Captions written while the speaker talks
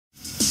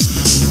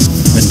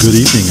Good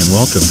evening and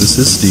welcome.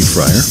 This is Steve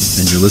Fryer,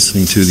 and you're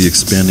listening to the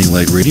Expanding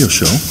Light radio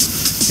show.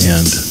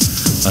 And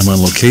I'm on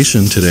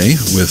location today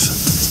with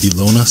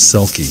Ilona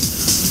Selke,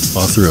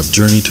 author of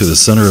Journey to the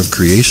Center of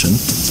Creation,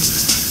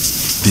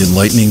 The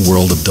Enlightening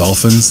World of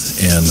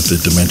Dolphins, and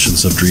The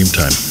Dimensions of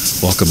Dreamtime.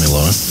 Welcome,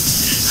 Ilona.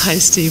 Hi,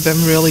 Steve.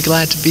 I'm really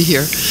glad to be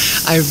here.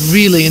 I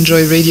really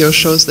enjoy radio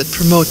shows that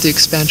promote the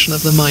expansion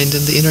of the mind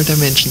and the inner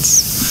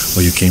dimensions.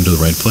 Well, you came to the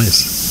right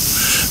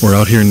place. We're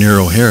out here near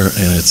O'Hare,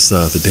 and it's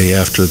the day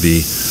after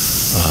the,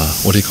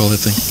 what do you call that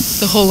thing?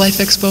 The Whole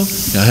Life Expo?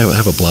 Yeah, I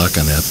have a block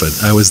on that, but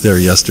I was there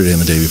yesterday and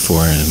the day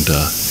before, and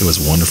it was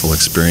a wonderful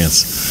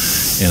experience.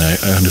 And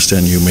I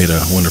understand you made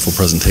a wonderful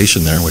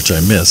presentation there, which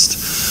I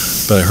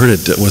missed, but I heard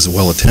it was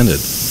well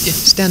attended. Yeah,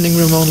 standing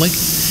room only.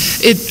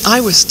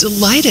 I was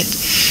delighted.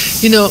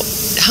 You know,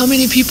 how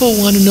many people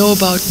want to know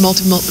about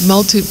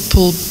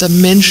multiple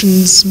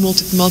dimensions,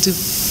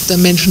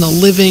 multi-dimensional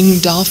living,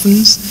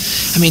 dolphins?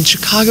 I mean,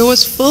 Chicago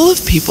was full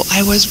of people.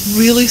 I was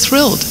really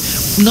thrilled.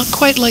 Not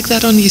quite like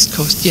that on the East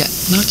Coast yet.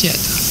 Not yet.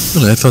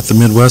 Well, I thought the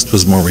Midwest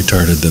was more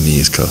retarded than the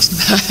East Coast.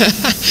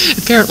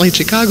 Apparently,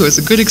 Chicago is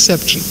a good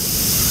exception.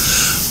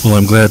 Well,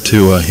 I'm glad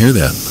to hear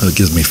that. It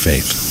gives me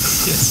faith.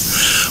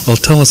 Yes. Well,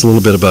 tell us a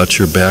little bit about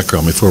your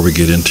background before we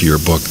get into your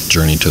book,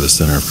 Journey to the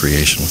Center of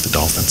Creation with the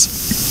Dolphins.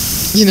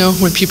 You know,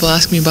 when people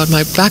ask me about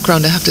my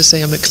background, I have to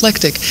say I'm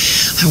eclectic.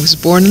 I was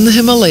born in the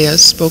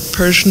Himalayas, spoke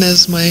Persian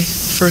as my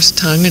first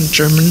tongue and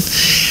German,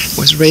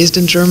 was raised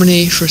in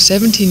Germany for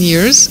 17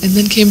 years, and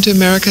then came to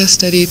America,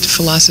 studied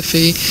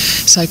philosophy,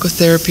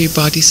 psychotherapy,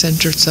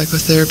 body-centered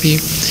psychotherapy,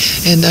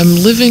 and I'm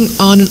living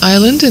on an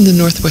island in the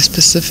Northwest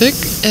Pacific,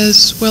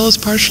 as well as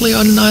partially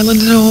on an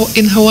island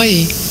in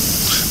Hawaii.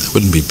 That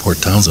wouldn't be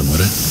Port Townsend,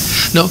 would it?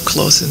 No,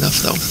 close enough,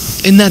 though.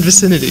 In that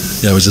vicinity.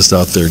 Yeah, I was just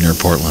out there near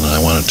Portland, and I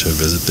wanted to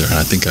visit there, and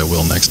I think I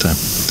will next time.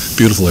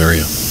 Beautiful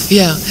area.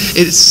 Yeah,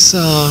 it's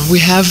we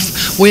have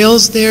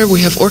whales there,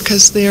 we have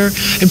orcas there,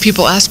 and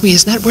people ask me,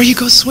 is that where you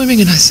go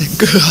swimming? And I say,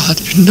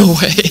 God, no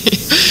way.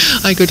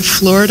 I go to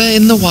Florida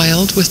in the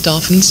wild with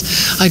dolphins.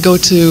 I go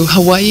to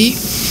Hawaii,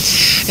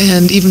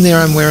 and even there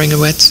I'm wearing a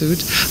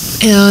wetsuit.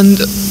 And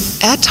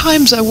at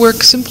times I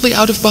work simply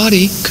out of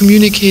body,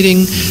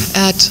 communicating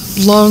at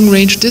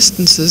long-range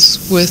distances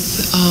with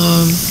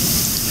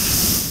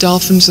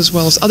dolphins as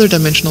well as other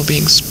dimensional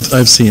beings.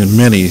 I've seen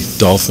many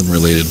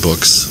dolphin-related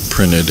books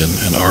printed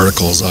and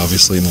articles,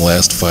 obviously, in the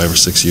last 5 or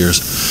 6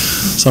 years.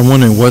 So I'm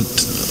wondering what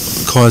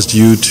caused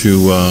you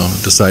to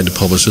decide to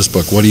publish this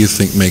book. What do you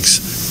think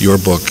makes your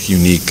book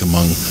unique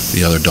among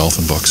the other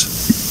dolphin books?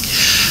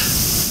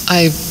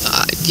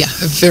 Yeah,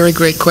 a very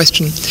great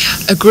question.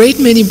 A great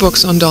many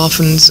books on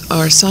dolphins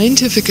are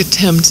scientific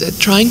attempts at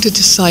trying to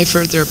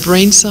decipher their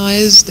brain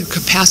size, their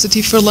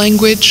capacity for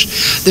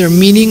language, their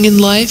meaning in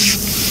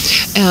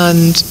life,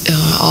 and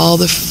all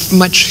the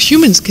much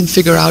humans can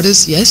figure out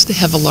is, yes, they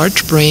have a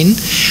large brain.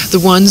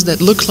 The ones that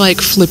look like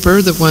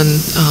Flipper, the one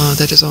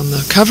that is on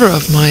the cover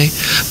of my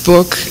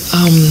book,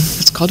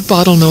 it's called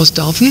bottlenose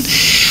dolphin,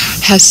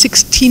 has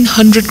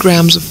 1,600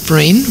 grams of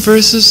brain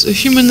versus a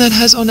human that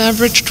has on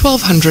average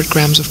 1,200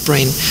 grams of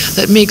brain.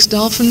 That makes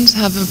dolphins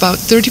have about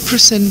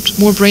 30%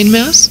 more brain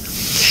mass,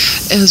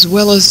 as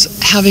well as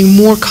having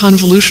more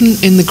convolution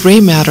in the gray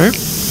matter.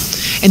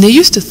 And they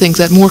used to think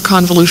that more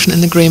convolution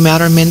in the gray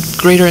matter meant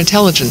greater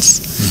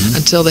intelligence,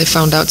 until they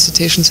found out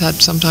cetaceans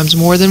had sometimes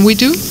more than we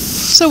do.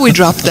 So we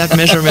dropped that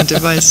measurement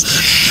device.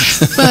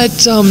 But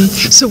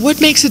so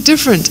what makes it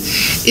different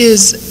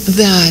is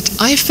that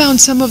I found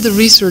some of the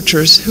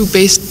researchers who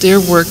based their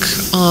work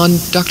on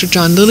Dr.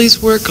 John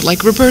Lilly's work,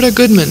 like Roberta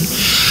Goodman,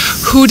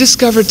 who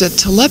discovered that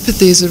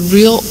telepathy is a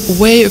real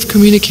way of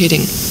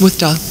communicating with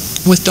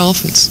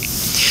dolphins.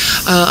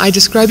 I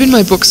describe in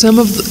my book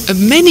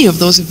many of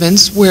those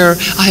events where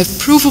I have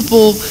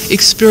provable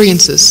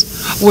experiences.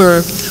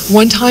 Where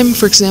one time,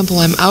 for example,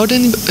 I'm out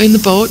in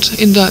the boat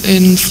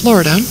in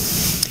Florida.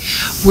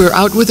 We're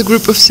out with a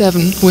group of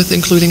 7,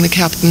 including the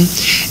captain,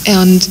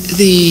 and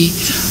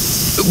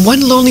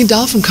one lonely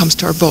dolphin comes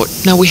to our boat.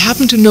 Now we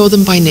happen to know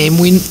them by name.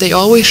 They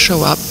always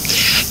show up.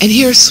 And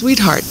here's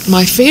Sweetheart,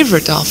 my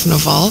favorite dolphin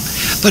of all,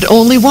 but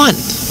only one.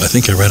 I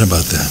think I read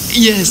about that.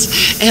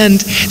 Yes, and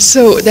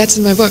so that's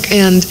in my book.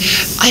 And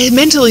I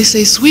mentally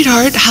say,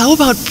 Sweetheart, how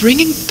about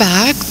bringing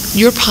back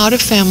your pod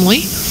of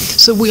family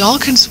so we all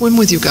can swim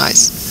with you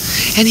guys?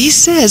 And he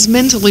says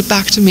mentally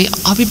back to me,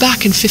 I'll be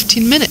back in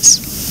 15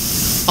 minutes.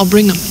 I'll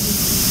bring them.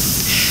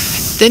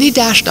 Then he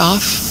dashed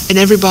off, and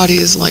everybody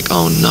is like,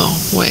 oh no,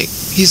 wait.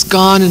 He's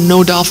gone and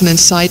no dolphin in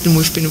sight, and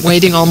we've been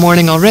waiting all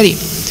morning already.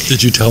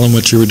 Did you tell him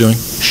what you were doing?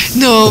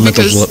 No, the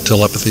because... mental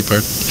telepathy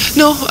part?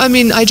 No, I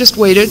mean, I just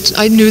waited.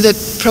 I knew that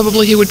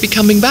probably he would be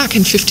coming back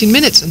in 15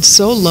 minutes, and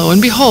so, lo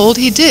and behold,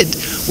 he did,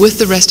 with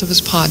the rest of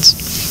his pod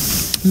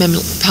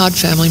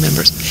family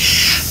members.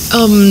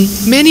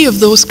 Many of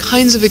those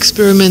kinds of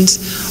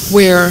experiments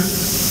where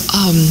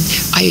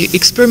I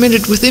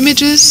experimented with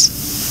images,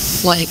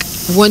 like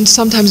one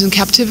sometimes in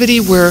captivity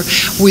where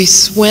we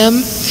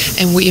swam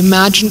and we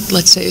imagined,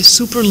 let's say, a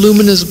super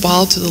luminous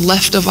ball to the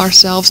left of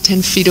ourselves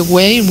 10 feet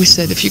away, and we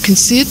said, if you can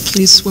see it,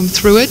 please swim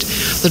through it.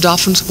 The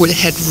dolphins would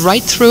head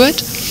right through it.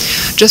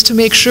 Just to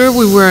make sure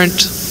we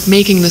weren't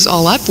making this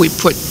all up, we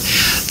put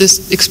this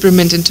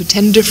experiment into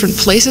 10 different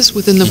places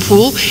within the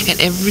pool, and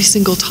every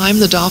single time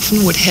the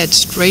dolphin would head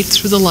straight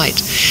through the light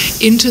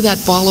into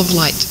that ball of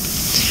light.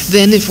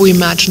 Then if we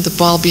imagined the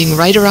ball being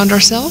right around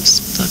ourselves,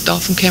 the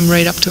dolphin came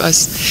right up to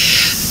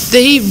us.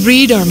 They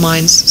read our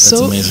minds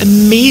so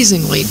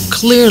amazingly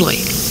clearly.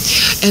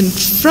 And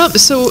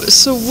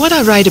so what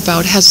I write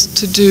about has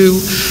to do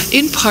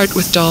in part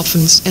with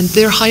dolphins and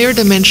their higher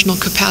dimensional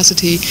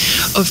capacity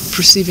of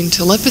perceiving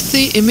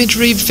telepathy,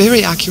 imagery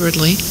very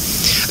accurately,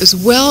 as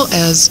well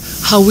as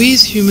how we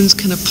as humans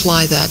can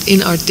apply that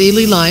in our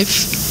daily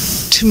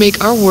life to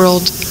make our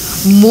world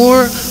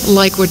more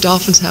like what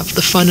dolphins have,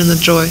 the fun and the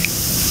joy.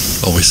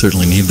 Well, we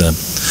certainly need that.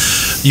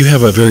 You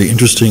have a very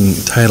interesting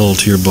title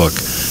to your book,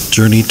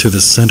 Journey to the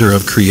Center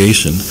of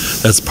Creation.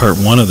 That's part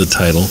one of the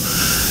title,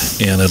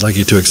 and I'd like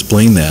you to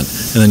explain that.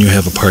 And then you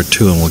have a part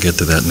two, and we'll get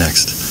to that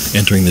next,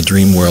 entering the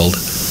dream world,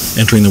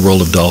 entering the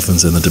world of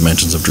dolphins and the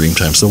dimensions of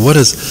dreamtime. So what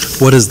is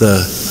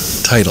the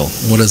title?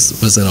 What is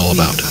that all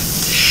about?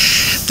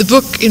 The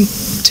book in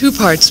two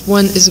parts.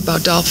 One is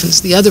about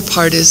dolphins. The other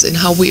part is in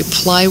how we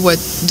apply what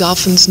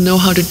dolphins know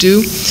how to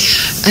do.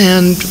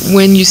 And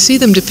when you see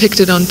them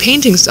depicted on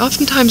paintings,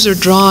 oftentimes they're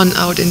drawn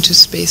out into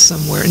space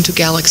somewhere, into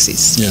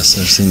galaxies. Yes,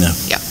 I've seen that.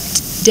 Yeah.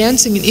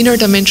 Dancing in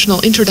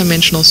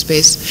interdimensional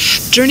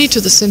space. Journey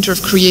to the Center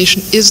of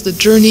Creation is the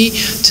journey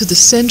to the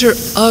center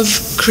of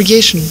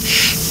creation.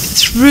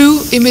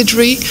 Through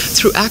imagery,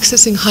 through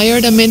accessing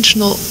higher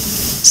dimensional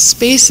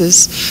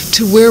spaces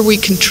to where we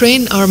can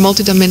train our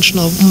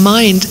multidimensional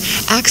mind,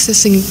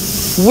 accessing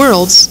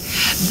worlds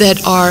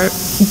that are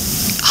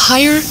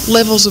higher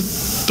levels of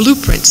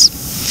blueprints,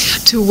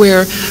 to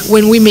where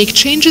when we make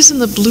changes in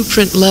the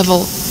blueprint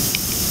level,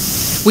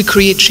 we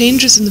create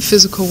changes in the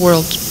physical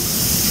world.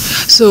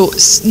 So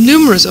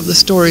numerous of the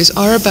stories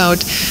are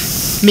about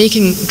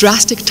making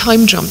drastic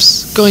time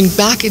jumps, going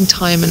back in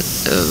time in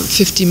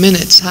 50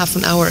 minutes, half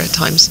an hour at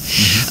times,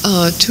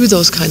 to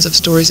those kinds of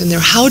stories in there,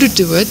 how to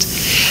do it,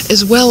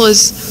 as well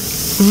as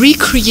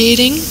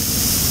recreating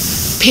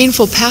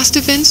painful past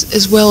events,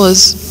 as well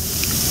as...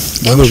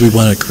 Why would we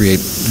want to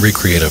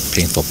recreate a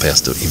painful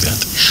past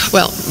event?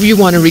 Well, you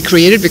want to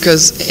recreate it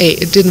because, A,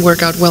 it didn't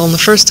work out well in the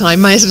first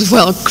time. Might as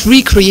well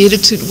recreate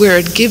it to where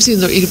it gives you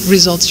the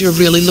results you're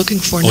really looking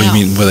for now. Oh, you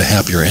mean with a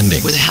happier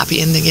ending? With a happy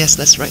ending, yes,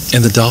 that's right.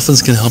 And the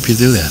dolphins can help you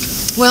do that?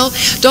 Well,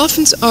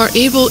 dolphins are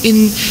able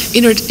in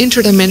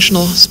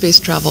interdimensional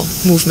space travel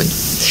movement.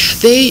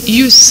 They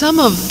use some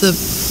of the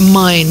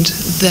mind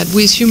that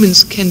we as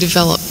humans can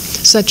develop,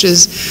 such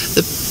as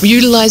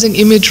utilizing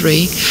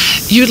imagery,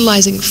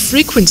 utilizing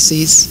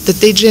frequencies that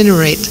they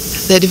generate,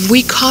 that if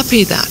we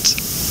copy that,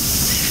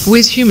 we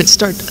as humans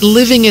start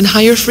living in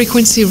higher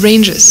frequency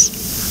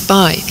ranges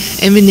by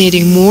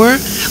emanating more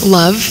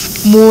love,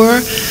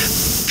 more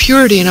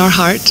purity in our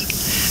heart,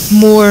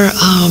 more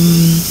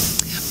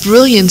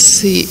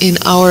brilliancy in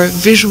our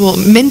visual,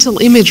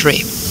 mental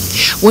imagery.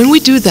 When we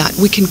do that,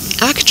 we can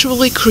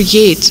actually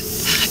create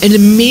an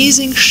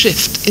amazing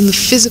shift in the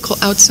physical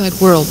outside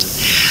world.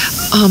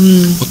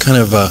 What kind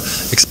of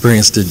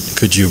experience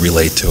could you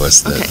relate to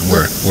us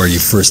where you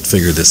first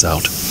figured this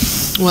out?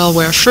 Well,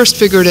 where I first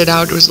figured it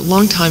out was a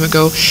long time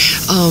ago.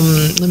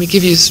 Let me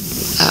give you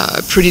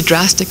a pretty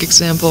drastic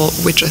example,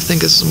 which I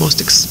think is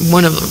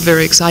one of the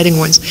very exciting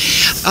ones.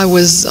 I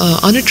was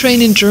on a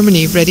train in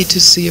Germany, ready to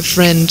see a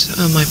friend.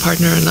 My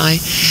partner and I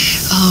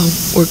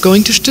were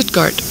going to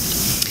Stuttgart.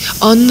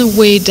 On the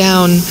way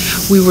down,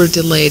 we were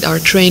delayed. Our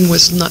train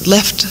was not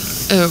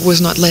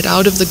let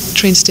out of the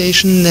train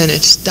station, then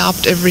it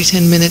stopped every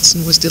 10 minutes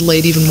and was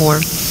delayed even more.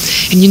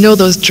 And you know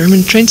those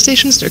German train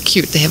stations? They're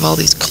cute. They have all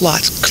these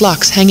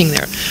clocks hanging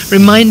there,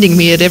 reminding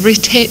me at every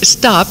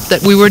stop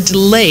that we were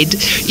delayed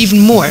even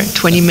more,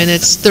 20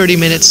 minutes, 30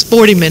 minutes,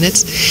 40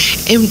 minutes.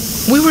 And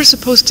we were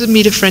supposed to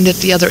meet a friend at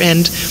the other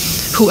end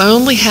who I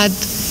only had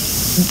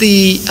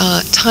the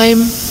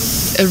time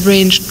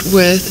arranged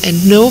with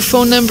and no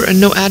phone number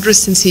and no address,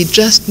 since he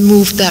just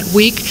moved that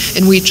week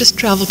and we just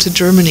traveled to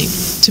Germany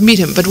to meet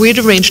him, but we had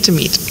arranged to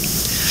meet.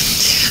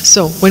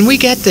 So when we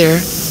get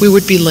there, we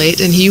would be late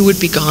and he would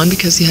be gone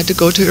because he had to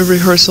go to a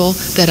rehearsal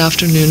that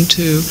afternoon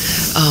to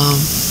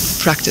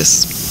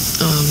practice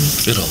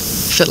fiddle.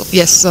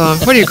 Yes,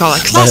 what do you call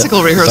it?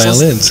 Classical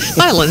rehearsals.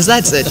 Violins,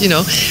 that's it,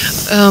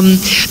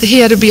 he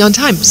had to be on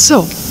time.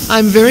 So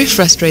I'm very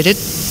frustrated.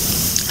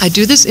 I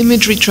do this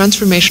imagery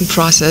transformation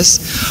process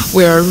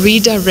where I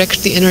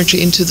redirect the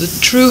energy into the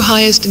true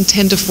highest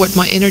intent of what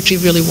my energy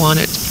really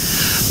wanted.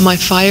 My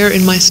fire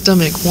in my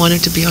stomach wanted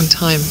to be on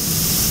time.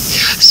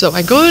 So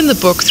I go in the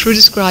book through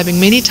describing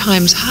many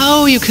times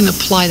how you can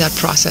apply that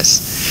process.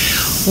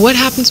 What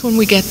happens when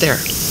we get there?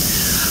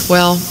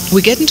 Well,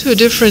 we get into a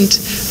different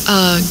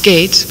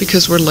gate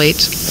because we're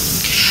late,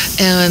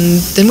 and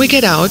then we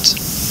get out,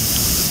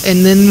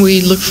 and then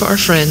we look for our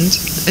friend,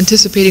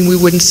 anticipating we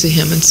wouldn't see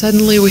him. And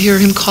suddenly we hear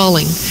him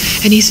calling.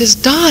 And he says,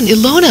 Don,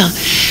 Ilona,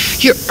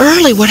 you're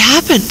early. What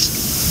happened?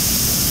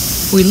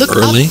 We looked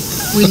Early?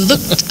 up. We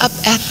looked up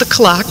at the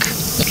clock,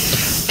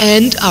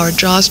 and our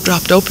jaws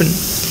dropped open.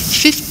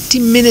 50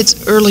 minutes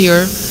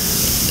earlier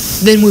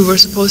than we were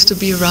supposed to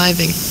be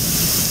arriving.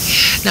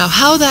 Now,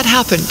 how that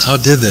happened? How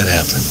did that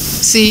happen?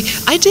 See,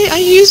 I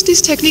use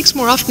these techniques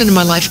more often in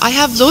my life. I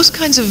have those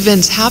kinds of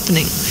events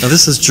happening. Now,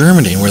 this is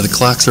Germany, where the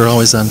clocks are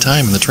always on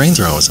time and the trains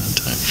are always on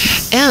time.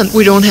 And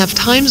we don't have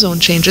time zone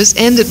changes,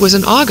 and it was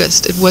in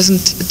August. It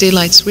wasn't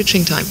daylight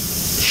switching time.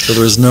 So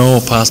there is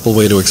no possible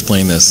way to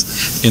explain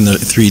this in the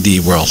 3D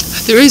world.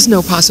 There is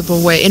no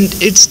possible way, and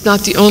it's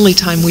not the only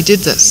time we did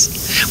this.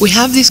 We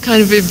have these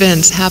kind of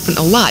events happen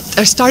a lot.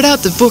 I start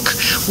out the book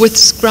with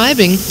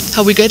describing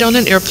how we get on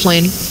an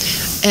airplane,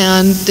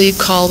 and they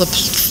call the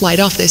flight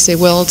off. They say,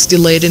 well, it's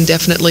delayed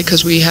indefinitely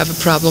because we have a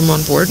problem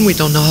on board, and we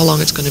don't know how long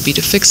it's going to be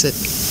to fix it.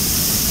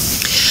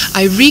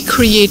 I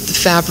recreate the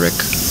fabric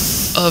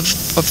of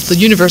the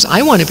universe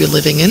I want to be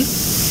living in,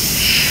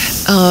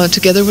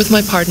 together with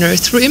my partner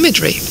through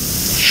imagery.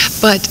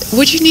 But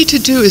what you need to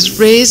do is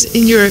raise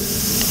in your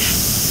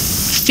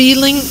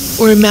feeling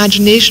or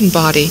imagination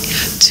body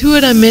to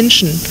a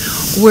dimension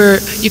where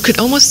you could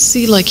almost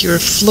see like you're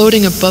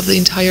floating above the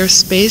entire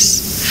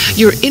space.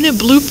 You're in a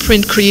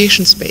blueprint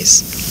creation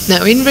space.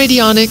 Now, in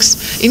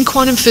radionics, in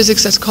quantum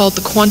physics, that's called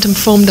the quantum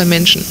foam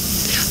dimension.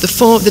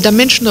 The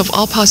dimension of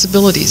all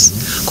possibilities.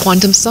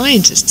 Quantum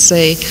scientists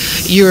say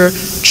your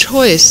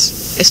choice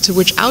as to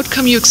which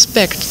outcome you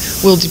expect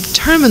will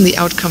determine the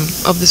outcome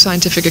of the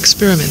scientific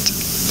experiment.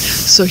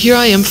 So here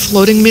I am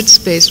floating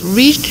mid-space,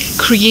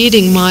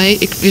 recreating my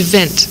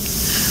event.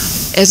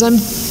 As I'm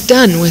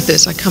done with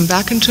this, I come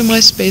back into my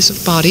space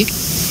of body,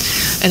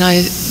 and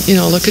I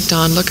look at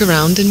Don, look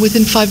around, and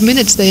within 5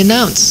 minutes they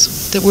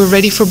announce that we're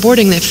ready for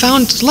boarding. They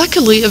found,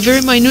 luckily, a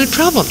very minute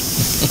problem.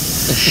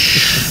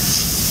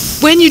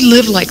 When you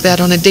live like that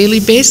on a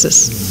daily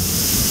basis,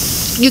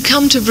 you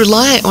come to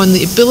rely on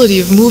the ability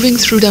of moving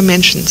through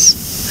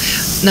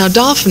dimensions. Now,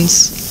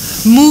 dolphins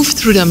move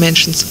through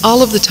dimensions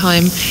all of the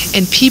time,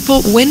 and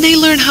people, when they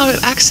learn how to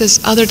access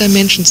other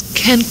dimensions,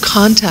 can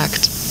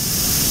contact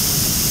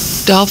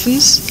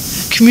dolphins,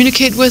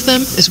 communicate with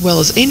them, as well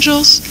as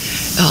angels,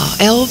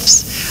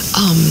 elves.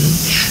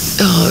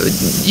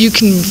 You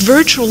can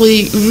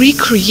virtually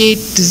recreate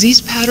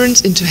disease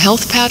patterns into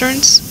health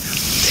patterns.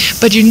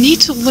 But you need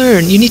to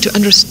learn, you need to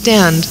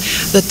understand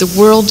that the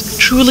world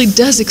truly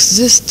does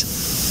exist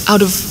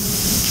out of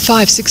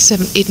 5, 6,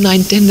 7, 8,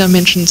 9, 10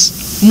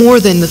 dimensions, more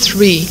than the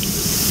 3.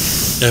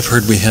 I've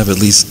heard we have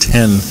at least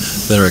 10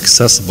 that are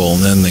accessible,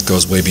 and then it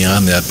goes way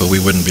beyond that, but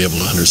we wouldn't be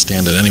able to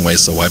understand it anyway,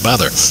 so why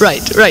bother?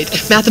 Right.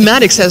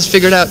 Mathematics has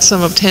figured out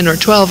some of 10 or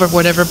 12 or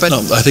whatever, but...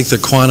 No, I think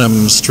the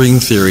quantum string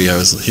theory I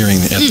was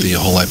hearing at the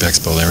Whole Life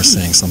Expo, they were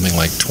saying something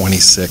like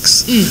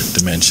 26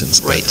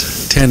 dimensions. But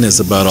 10 is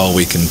about all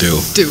we can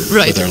do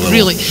with our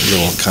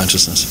little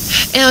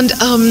consciousness. And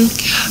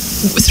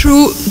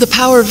through the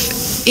power of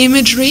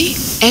imagery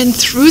and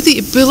through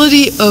the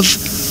ability of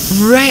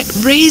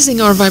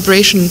raising our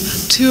vibration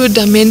to a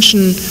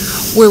dimension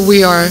where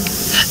we are,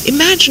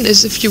 imagine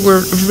as if you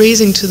were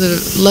raising to the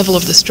level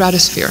of the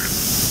stratosphere.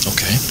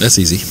 Okay, that's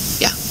easy.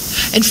 Yeah.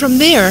 And from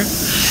there,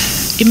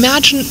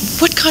 imagine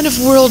what kind of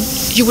world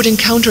you would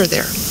encounter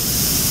there.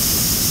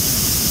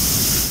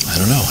 I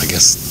don't know, I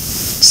guess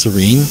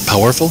serene,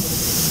 powerful?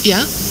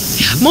 Yeah.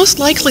 Most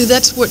likely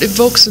that's what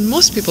evokes in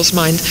most people's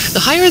mind. The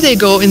higher they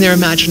go in their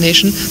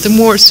imagination, the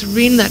more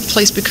serene that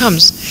place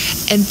becomes.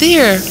 And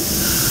there,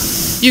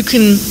 you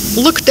can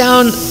look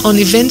down on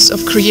events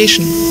of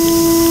creation.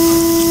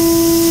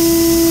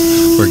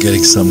 We're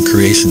getting some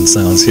creation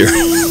sounds here.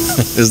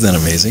 Isn't that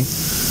amazing?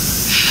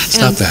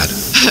 Stop that.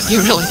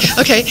 You really?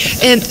 Okay.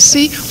 And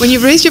see, when you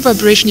raise your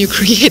vibration, you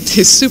create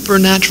these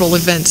supernatural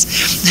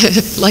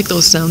events, like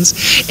those sounds.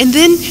 And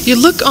then you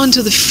look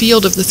onto the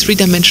field of the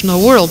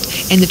three-dimensional world,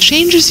 and the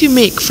changes you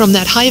make from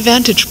that high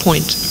vantage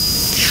point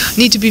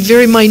need to be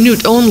very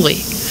minute only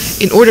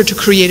in order to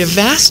create a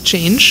vast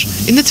change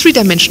in the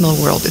three-dimensional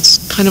world. It's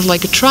kind of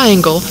like a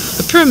triangle,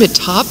 a pyramid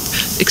top,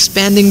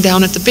 expanding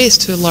down at the base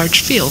to a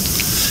large field.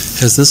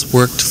 Has this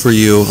worked for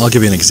you? I'll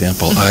give you an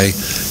example. I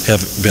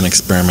have been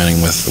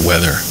experimenting with the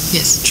weather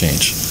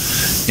change.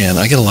 And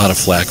I get a lot of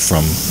flack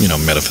from,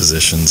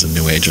 metaphysicians and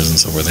New Agers and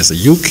so forth. They say,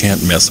 you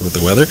can't mess with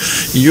the weather.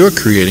 You're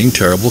creating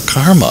terrible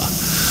karma.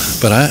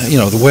 But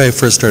the way I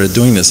first started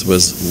doing this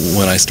was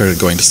when I started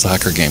going to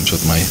soccer games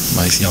with my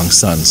young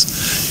sons.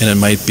 And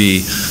it might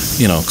be,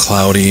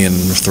 cloudy and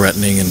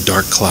threatening and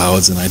dark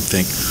clouds. And I'd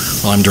think,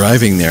 well, I'm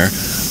driving there.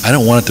 I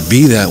don't want it to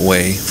be that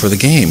way for the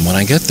game when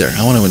I get there.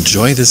 I want to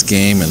enjoy this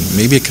game, and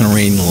maybe it can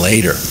rain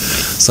later.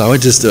 So I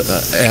would just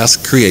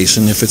ask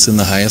creation, if it's in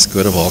the highest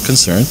good of all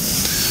concerned,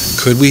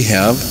 could we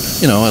have,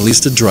 at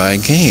least a dry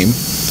game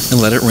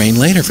and let it rain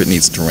later if it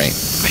needs to rain?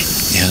 Right.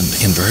 And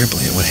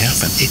invariably it would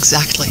happen.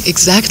 Exactly.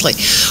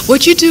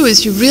 What you do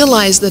is you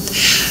realize that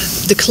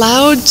the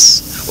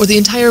clouds or the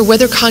entire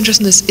weather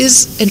consciousness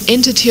is an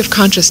entity of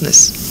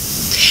consciousness.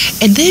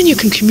 And then you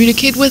can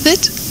communicate with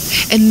it,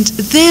 and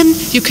then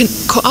you can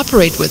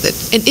cooperate with it,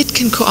 and it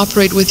can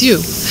cooperate with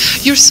you.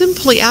 You're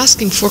simply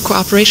asking for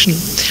cooperation.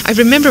 I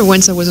remember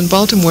once I was in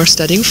Baltimore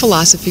studying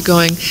philosophy,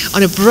 going,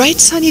 on a bright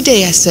sunny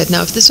day, I said,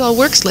 now if this all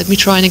works, let me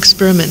try an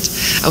experiment.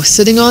 I was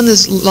sitting on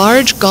this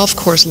large golf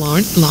course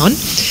lawn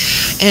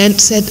and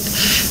said,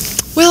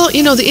 well,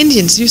 you know, the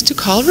Indians used to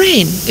call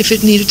rain if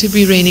it needed to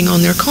be raining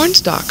on their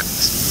cornstalk.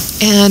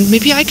 And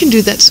maybe I can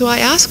do that. So I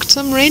asked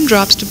some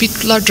raindrops to be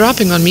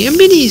dropping on me, a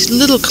mini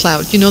little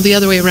cloud, you know, the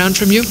other way around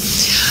from you.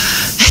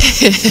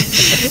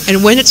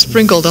 And when it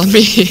sprinkled on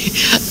me,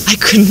 I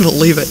couldn't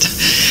believe it.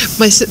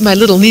 My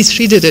little niece,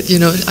 she did it, you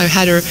know. I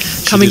had her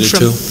coming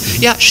from...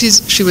 Yeah,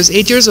 she was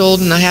 8 years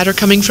old, and I had her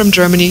coming from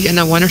Germany, and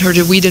I wanted her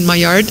to weed in my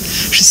yard.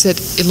 She said,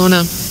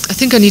 Ilona, I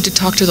think I need to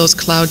talk to those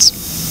clouds.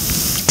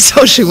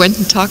 So she went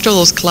and talked to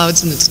those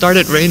clouds, and it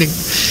started raining.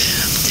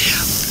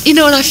 You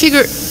know, and I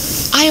figure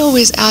I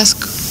always ask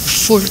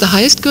for the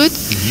highest good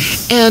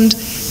and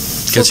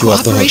for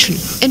cooperation.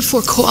 And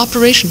for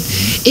cooperation.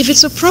 If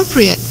it's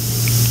appropriate,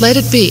 let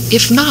it be.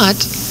 If not,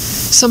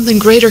 something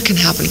greater can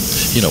happen.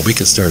 You know, we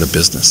could start a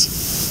business.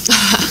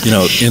 You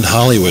know, in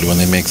Hollywood, when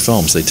they make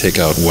films, they take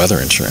out weather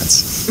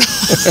insurance.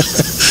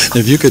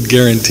 If you could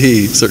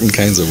guarantee certain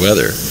kinds of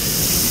weather,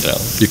 you know,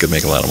 you could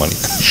make a lot of money.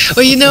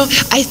 Well, you know,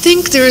 I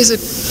think there is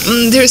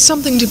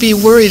something to be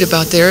worried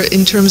about there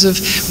in terms of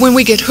when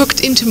we get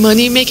hooked into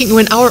money making,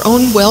 when our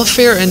own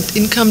welfare and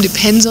income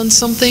depends on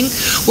something,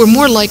 we're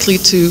more likely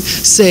to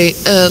say,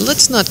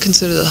 let's not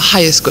consider the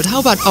highest good. How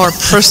about our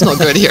personal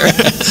good here?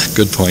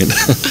 Good point.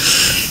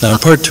 Now, in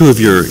part 2 of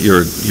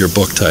your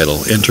book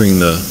title, Entering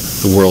the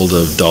World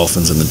of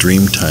Dolphins and the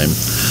Dreamtime,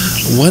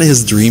 what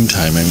is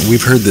dreamtime? And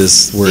we've heard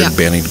this word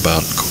bandied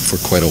about for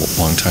quite a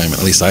long time,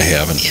 at least I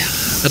have, and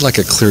I'd like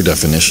a clear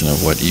definition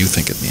of what you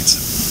think it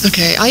means.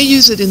 Okay, I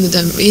use it in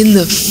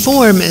the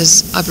form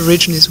as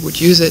Aborigines would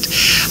use it.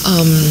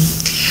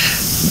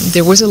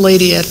 There was a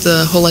lady at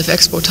the Whole Life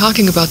Expo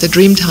talking about the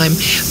Dreamtime,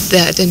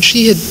 and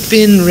she had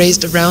been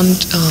raised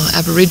around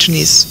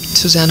Aborigines,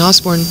 Suzanne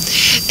Osborne,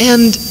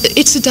 and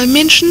it's a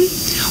dimension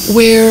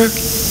where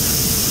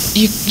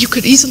you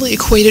could easily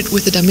equate it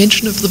with the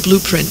dimension of the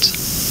blueprint,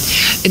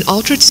 an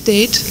altered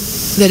state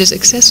that is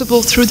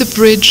accessible through the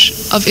bridge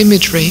of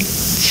imagery,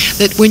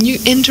 that when you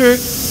enter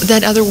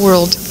that other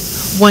world,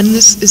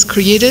 oneness is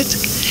created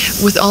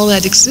with all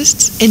that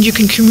exists, and you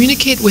can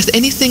communicate with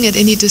anything at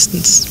any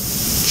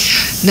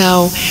distance.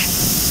 Now,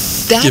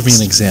 that's... Give me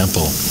an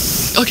example.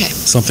 Okay.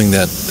 Something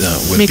that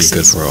would be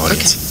good for our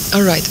audience.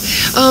 Okay. All right.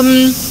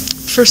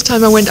 First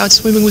time I went out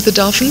swimming with the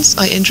dolphins,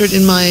 I entered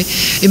in my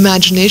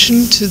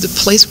imagination to the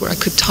place where I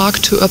could talk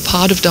to a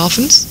pod of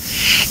dolphins.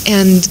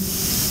 And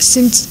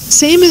since,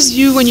 same as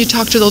you when you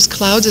talk to those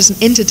clouds as an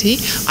entity,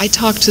 I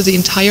talk to the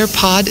entire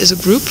pod as a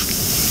group.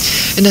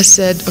 And I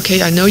said,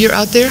 okay, I know you're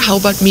out there, how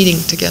about meeting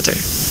together?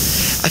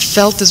 I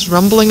felt this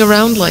rumbling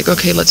around, like,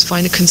 okay, let's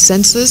find a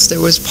consensus. There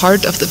was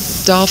part of the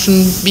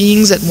dolphin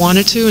beings that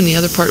wanted to, and the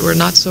other part were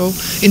not so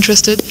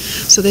interested.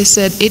 So they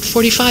said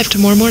 8:45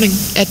 tomorrow morning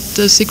at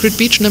the secret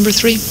beach, number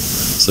 3.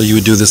 So you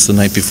would do this the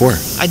night before?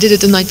 I did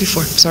it the night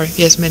before, sorry,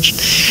 yes, mentioned.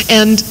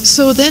 And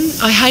so then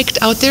I hiked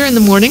out there in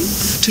the morning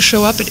to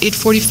show up at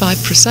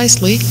 8:45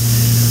 precisely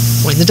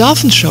when the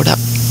dolphins showed up,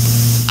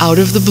 out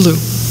of the blue.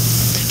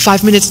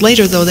 5 minutes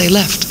later, though, they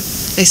left.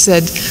 They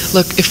said,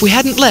 look, if we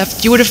hadn't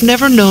left, you would have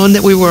never known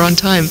that we were on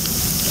time.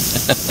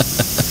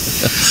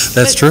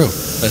 That's true.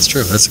 That's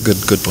true. That's a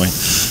good point.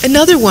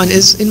 Another one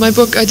is, in my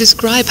book, I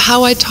describe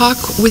how I talk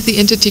with the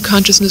entity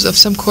consciousness of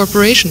some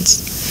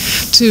corporations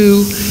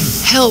to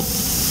help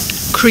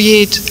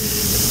create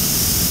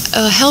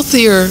a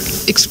healthier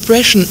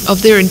expression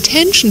of their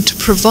intention to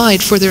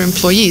provide for their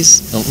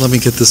employees. Now, let me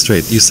get this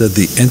straight. You said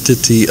the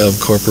entity of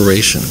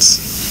corporations.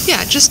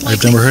 Yeah, just like...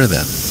 I've never heard of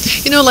that.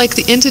 You know, like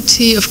the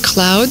entity of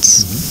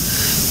clouds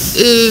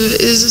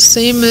is the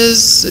same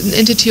as an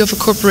entity of a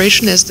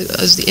corporation as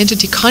the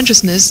entity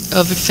consciousness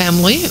of a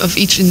family, of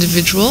each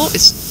individual.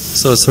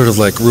 So it's sort of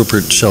like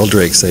Rupert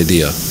Sheldrake's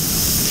idea.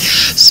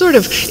 Sort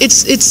of.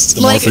 It's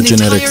the like an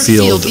morphogenetic entire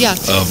field yeah.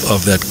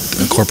 of that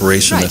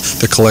corporation, right.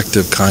 the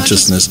collective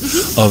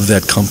consciousness of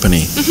that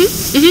company.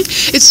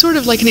 It's sort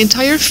of like an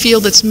entire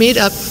field that's made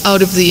up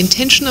out of the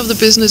intention of the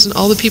business and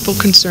all the people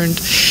concerned.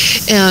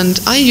 And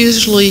I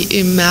usually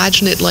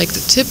imagine it like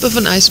the tip of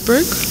an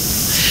iceberg,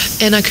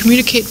 and I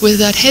communicate with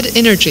that head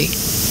energy,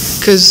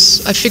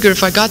 because I figure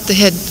if I got the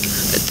head,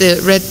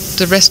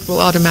 the rest will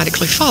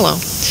automatically follow.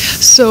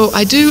 So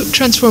I do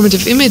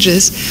transformative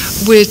images,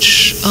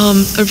 which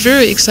are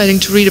very exciting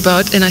to read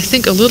about, and I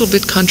think a little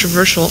bit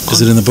controversial.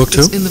 Is it in the book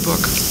too? It's in the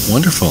book.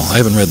 Wonderful. I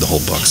haven't read the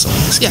whole book, so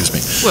excuse me.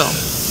 Well,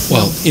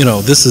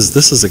 Well, this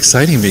is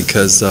exciting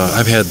because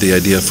I've had the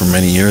idea for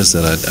many years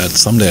that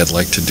someday I'd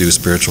like to do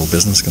spiritual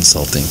business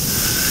consulting.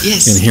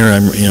 Yes. And here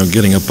I'm,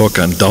 getting a book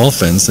on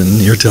dolphins,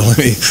 and you're telling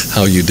me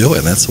how you do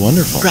it. That's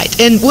wonderful. Right.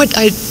 And what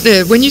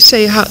when you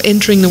say how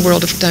entering the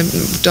world of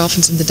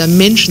dolphins and the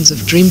dimensions of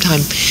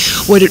dreamtime,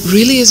 what it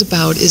really is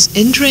about is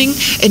entering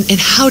and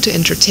how to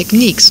enter,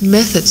 techniques,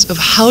 methods of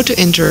how to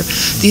enter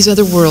these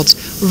other worlds,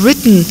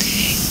 written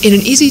in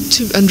an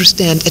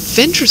easy-to-understand,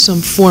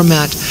 adventuresome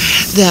format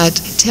that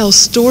tells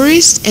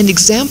stories and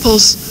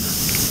examples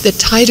that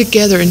tie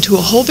together into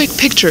a whole big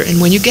picture.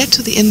 And when you get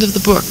to the end of the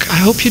book, I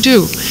hope you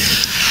do,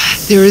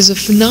 there is a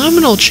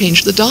phenomenal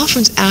change. The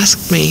dolphins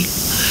asked me,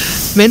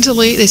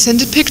 mentally, they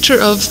sent a picture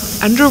of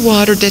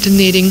underwater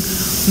detonating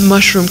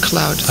mushroom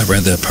cloud. I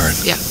read that part.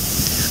 Yeah.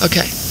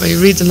 Okay. Well,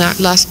 you read the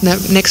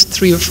next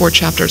 3 or 4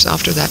 chapters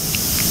after that.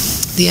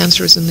 The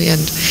answer is in the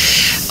end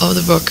of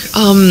the book.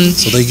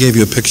 So they gave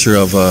you a picture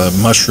of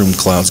mushroom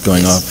clouds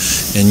going off,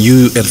 and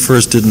you at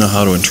first didn't know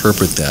how to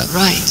interpret that.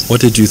 Right.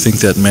 What did you think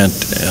that meant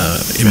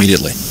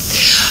immediately?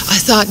 I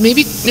thought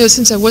maybe,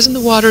 since I was in the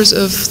waters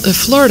of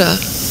Florida,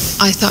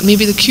 I thought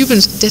maybe the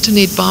Cubans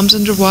detonate bombs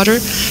underwater,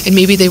 and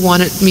maybe they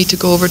wanted me to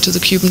go over to the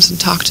Cubans and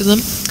talk to them.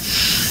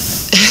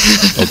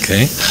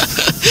 Okay.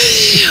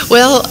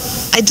 Well,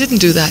 I didn't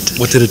do that.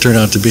 What did it turn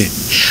out to be?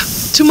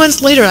 2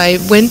 months later, I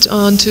went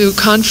on to a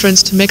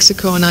conference to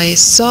Mexico, and I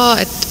saw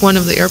at one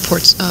of the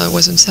airports,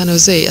 was in San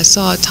Jose, I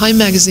saw a Time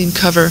magazine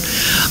cover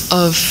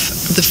of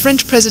the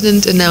French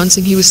president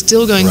announcing he was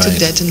still going to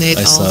detonate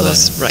all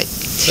those. Right.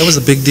 That was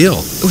a big deal.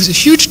 It was a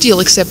huge deal,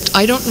 except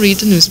I don't read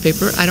the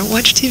newspaper, I don't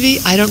watch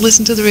TV, I don't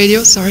listen to the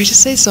radio, sorry to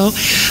say so.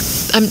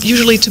 I'm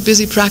usually too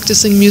busy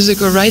practicing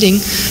music or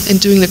writing and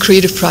doing the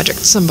creative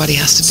project. Somebody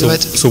has to do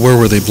it. So where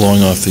were they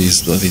blowing off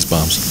these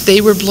bombs? They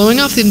were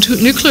blowing off the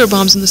nuclear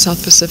bombs in the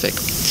South Pacific.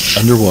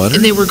 Underwater?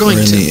 And they were going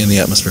in the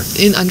atmosphere?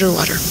 In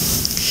underwater.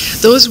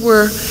 Those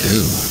were,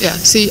 Ew. Yeah,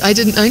 see, I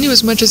knew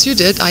as much as you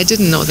did. I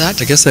didn't know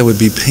that. I guess that would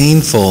be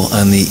painful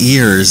on the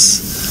ears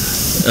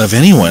of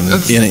anyone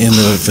in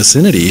the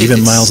vicinity,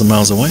 even miles and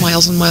miles away.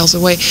 Miles and miles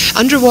away.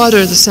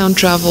 Underwater, the sound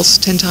travels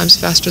 10 times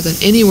faster than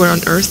anywhere on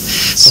Earth.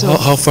 So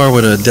how far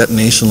would a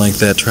detonation like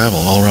that travel?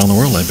 All around the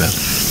world, I bet.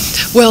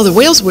 Well, the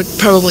whales would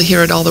probably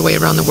hear it all the way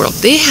around the world.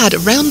 They had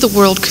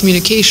around-the-world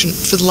communication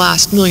for the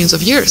last millions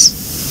of years.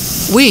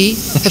 We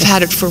have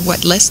had it for,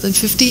 less than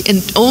 50,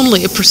 and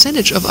only a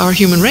percentage of our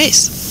human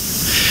race.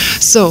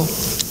 So,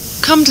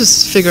 come to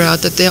figure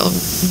out that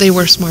they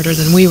were smarter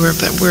than we were,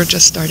 but we're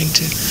just starting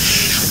to.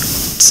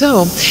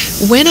 So,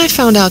 when I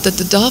found out that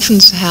the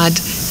dolphins had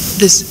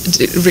this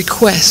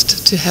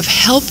request to have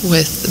help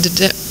with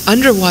the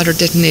underwater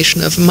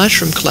detonation of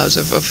mushroom clouds,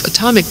 of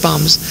atomic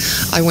bombs,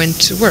 I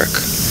went to work.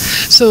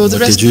 So what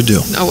did you do?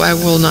 Oh, I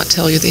will not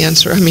tell you the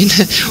answer. I mean...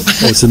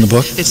 it's in the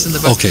book? It's in the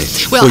book. Okay.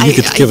 Well, you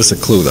could give us a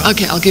clue, though.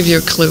 Okay, I'll give you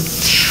a clue.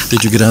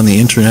 Did you get on the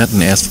internet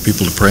and ask for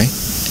people to pray?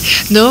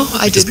 No,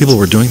 I didn't. Because people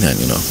were doing that,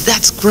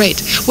 That's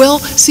great. Well,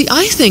 see,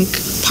 I think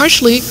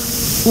partially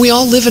we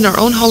all live in our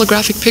own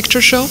holographic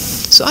picture show.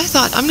 So I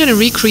thought, I'm going to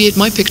recreate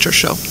my picture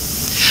show.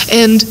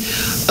 And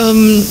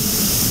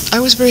I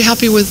was very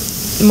happy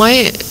with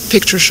my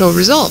picture show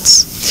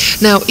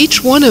results. Now,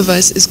 each one of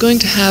us is going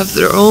to have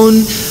their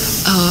own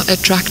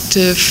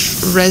attractive,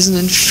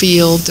 resonant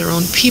field, their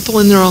own people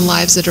in their own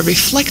lives that are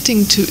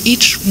reflecting to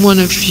each one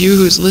of you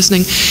who's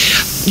listening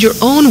your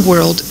own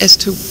world as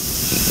to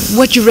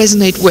what you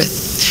resonate with.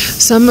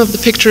 Some of the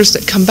pictures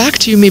that come back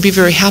to you may be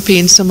very happy,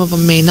 and some of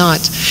them may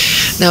not.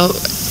 Now,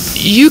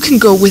 you can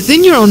go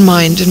within your own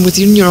mind and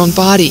within your own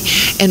body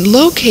and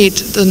locate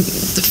the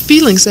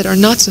feelings that are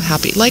not so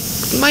happy, like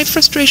my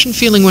frustration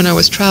feeling when I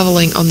was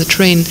traveling on the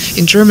train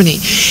in Germany,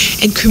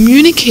 and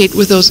communicate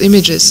with those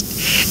images.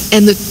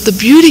 And the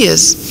beauty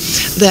is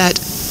that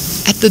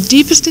at the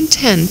deepest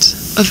intent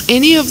of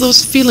any of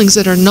those feelings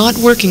that are not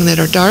working, that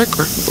are dark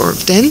or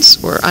dense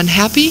or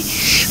unhappy,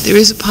 there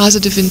is a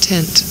positive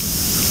intent.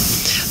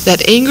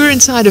 That anger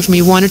inside of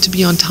me wanted to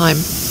be on time.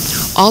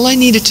 All I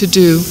needed to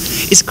do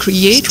is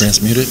create...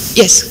 Just transmute it?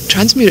 Yes,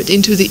 transmute it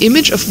into the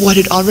image of what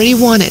it already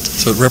wanted.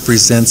 So it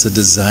represents a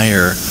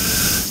desire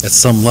at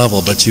some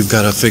level, but you've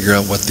got to figure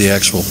out what the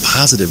actual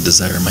positive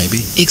desire may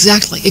be.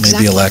 Exactly.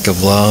 Maybe a lack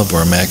of love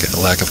or a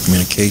lack of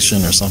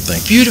communication or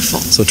something. Beautiful.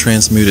 So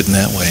transmute it in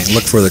that way.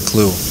 Look for the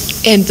clue.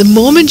 And the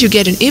moment you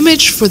get an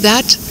image for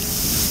that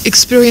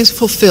experience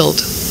fulfilled,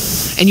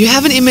 and you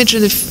have an image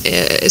and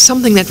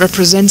something that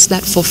represents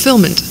that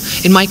fulfillment.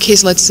 In my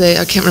case, let's say,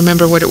 I can't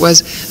remember what it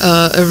was,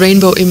 a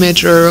rainbow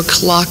image or a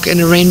clock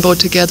and a rainbow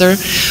together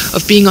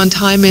of being on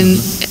time in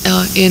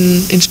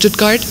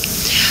Stuttgart,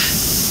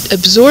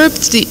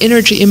 absorbed the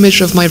energy image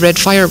of my red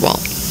firewall.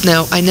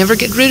 Now, I never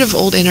get rid of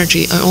old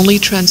energy, I only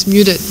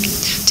transmute it,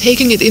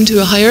 taking it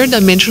into a higher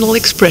dimensional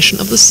expression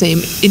of the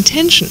same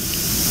intention.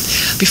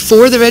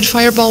 Before, the red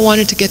fireball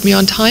wanted to get me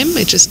on time,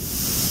 it just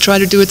try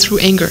to do it through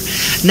anger.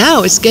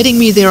 Now it's getting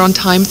me there on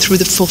time through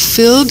the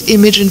fulfilled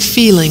image and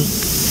feeling.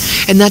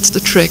 And that's the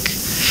trick.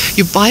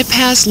 You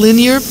bypass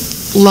linear,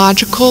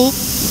 logical,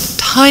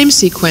 time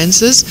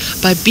sequences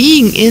by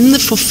being in the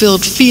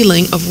fulfilled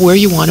feeling of where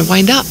you want to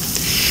wind up.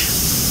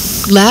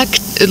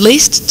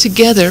 Laced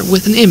together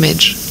with an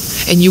image,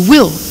 and you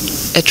will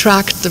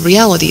attract the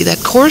reality that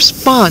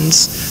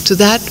corresponds to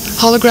that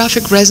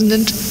holographic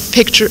resonant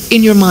picture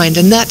in your mind,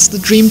 and that's the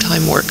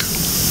dreamtime work.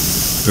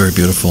 Very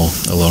beautiful,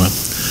 Ilona.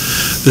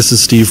 This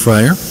is Steve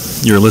Fryer.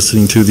 You're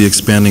listening to the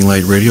Expanding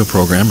Light radio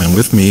program, and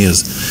with me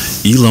is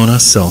Ilona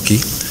Selke,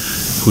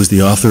 who's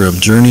the author of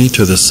Journey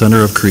to the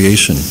Center of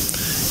Creation.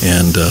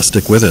 And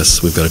stick with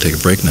us. We've got to take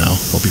a break now.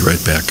 We'll be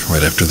right back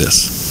right after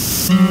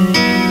this.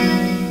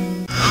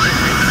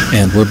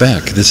 And we're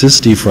back. This is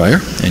Steve Fryer,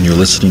 and you're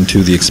listening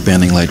to the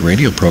Expanding Light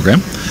radio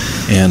program.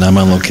 And I'm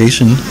on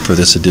location for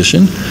this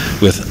edition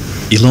with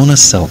Ilona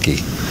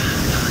Selke,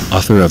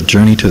 author of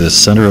Journey to the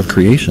Center of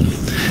Creation.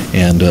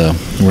 And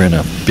we're in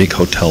a big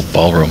hotel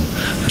ballroom.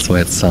 That's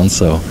why it sounds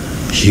so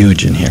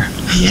huge in here.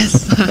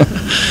 Yes.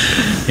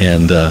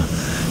 And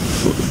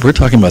we're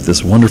talking about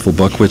this wonderful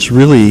book, which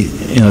really,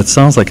 it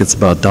sounds like it's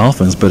about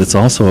dolphins, but it's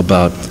also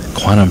about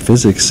quantum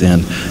physics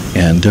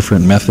and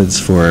different methods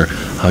for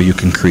how you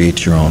can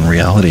create your own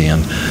reality.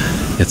 And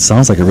it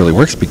sounds like it really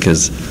works,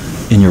 because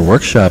in your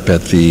workshop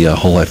at the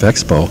Whole Life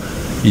Expo,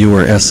 you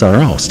were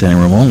SRO, standing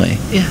room only.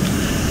 Yeah.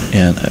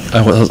 And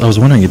I was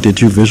wondering,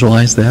 did you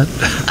visualize that?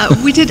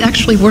 We did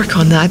actually work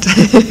on that,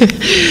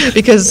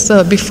 because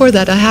before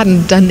that I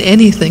hadn't done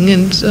anything,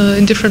 and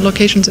in different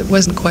locations it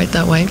wasn't quite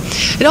that way.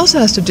 It also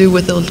has to do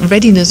with the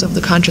readiness of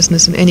the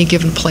consciousness in any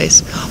given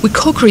place. We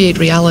co-create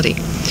reality.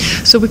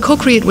 So we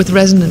co-create with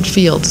resonant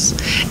fields.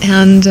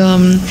 And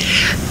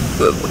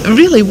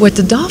really what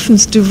the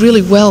dolphins do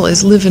really well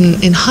is live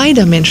in high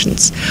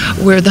dimensions,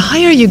 where the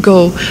higher you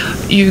go,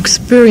 you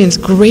experience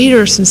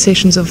greater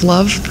sensations of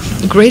love,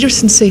 greater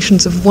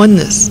sensations of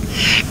oneness,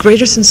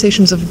 greater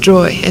sensations of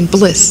joy and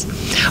bliss,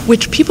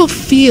 which people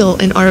feel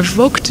and are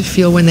evoked to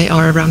feel when they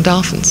are around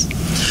dolphins.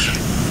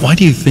 Why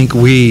do you think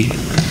we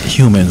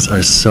humans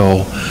are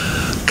so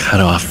cut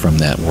off from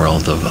that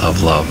world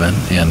of love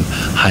and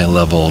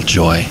high-level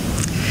joy?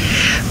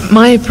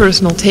 My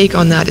personal take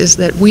on that is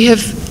that we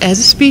have, as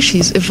a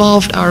species,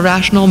 evolved our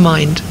rational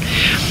mind.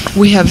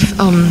 We have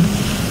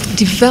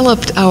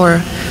developed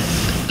our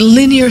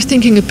linear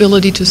thinking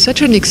ability to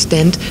such an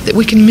extent that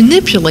we can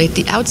manipulate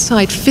the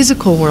outside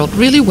physical world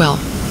really well.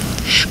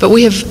 But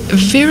we have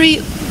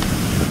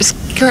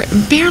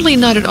barely,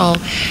 not at all,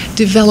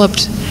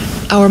 developed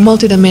our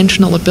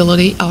multidimensional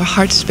ability, our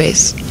heart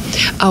space,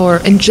 our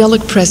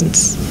angelic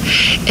presence.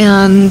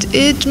 And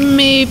it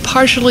may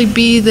partially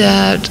be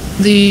that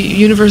the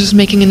universe is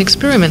making an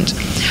experiment.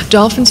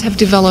 Dolphins have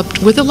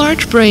developed, with a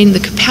large brain, the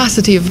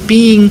capacity of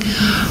being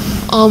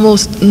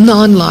almost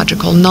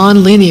non-logical,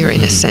 non-linear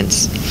in a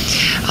sense.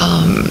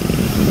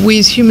 We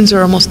as humans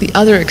are almost the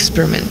other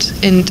experiment,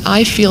 and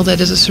I feel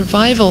that as a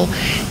survival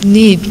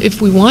need,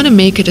 if we want to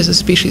make it as a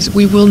species,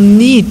 we will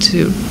need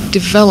to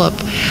develop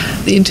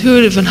the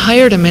intuitive and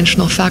higher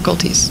dimensional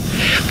faculties.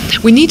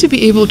 We need to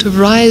be able to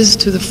rise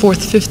to the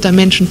fourth, fifth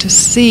dimension to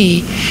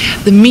see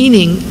the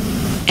meaning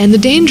and the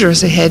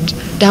dangers ahead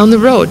down the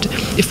road.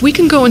 If we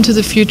can go into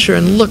the future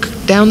and look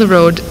down the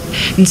road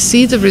and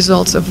see the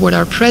results of what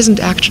our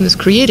present action is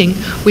creating,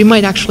 we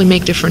might actually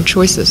make different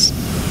choices.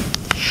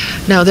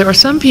 Now, there are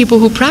some people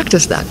who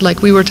practice that,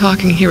 like we were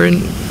talking here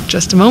in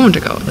just a moment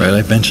ago. Right,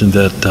 I mentioned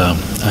that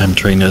I'm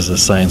trained as a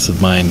Science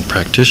of Mind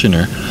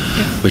practitioner,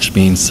 which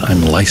means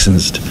I'm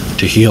licensed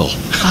to heal.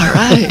 All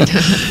right.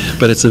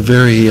 But it's a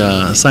very,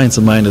 Science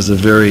of Mind is a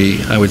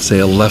very, I would say,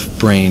 a left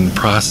brain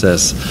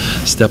process,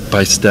 step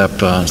by step.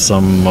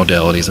 Some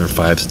modalities are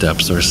 5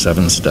 steps or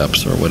 7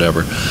 steps or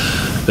whatever,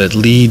 that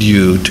lead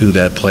you to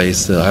that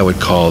place that I would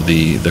call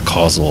the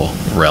causal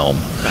realm,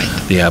 right.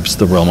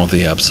 The realm of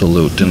the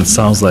absolute. And it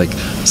sounds like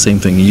the same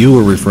thing you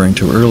were referring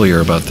to earlier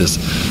about this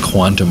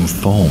quantum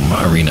foam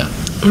arena.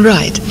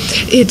 Right.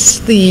 It's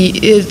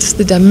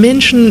the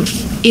dimension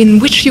in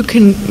which you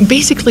can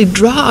basically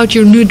draw out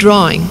your new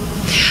drawing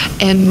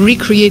and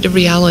recreate a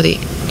reality.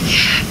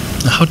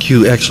 How do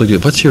you actually do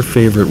it? What's your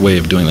favorite way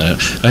of doing that?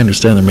 I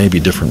understand there may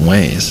be different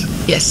ways.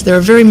 Yes, there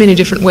are very many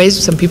different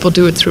ways. Some people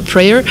do it through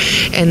prayer,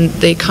 and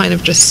they kind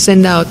of just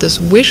send out this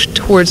wish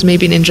towards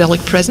maybe an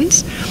angelic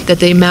presence that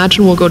they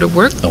imagine will go to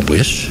work. A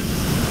wish?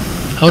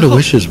 How do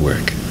wishes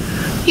work?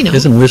 You know.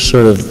 Isn't wish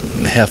sort of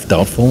half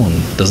doubtful,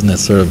 and doesn't that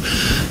sort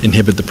of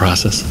inhibit the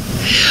process?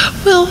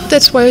 Well,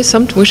 that's why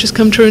some wishes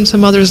come true and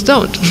some others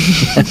don't.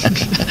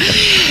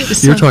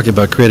 You're talking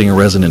about creating a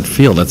resonant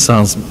field. That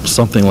sounds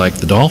something like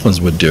the dolphins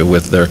would do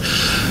with their,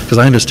 because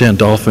I understand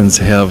dolphins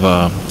have,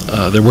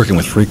 they're working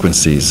with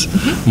frequencies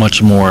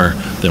much more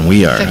than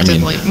we are.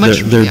 Effectively. I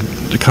mean,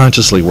 they're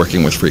consciously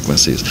working with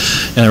frequencies.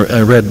 And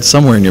I read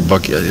somewhere in your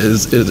book,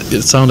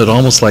 it sounded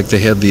almost like they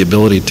had the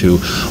ability to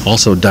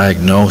also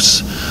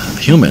diagnose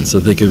humans, so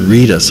they could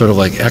read us, sort of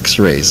like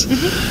X-rays.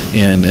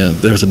 And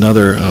there's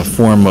another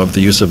form of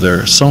the use of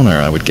their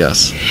sonar, I would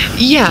guess.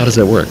 Yeah. How does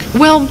that work?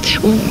 Well,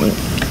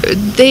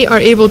 they are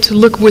able to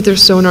look with their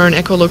sonar and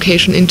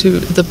echolocation into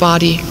the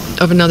body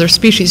of another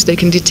species. They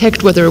can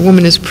detect whether a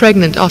woman is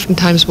pregnant.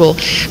 Oftentimes will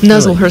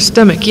nuzzle her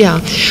stomach. Yeah.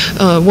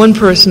 One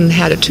person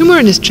had a tumor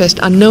in his chest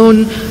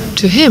unknown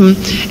to him,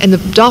 and the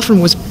dolphin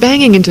was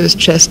banging into his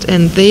chest,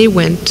 and they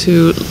went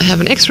to have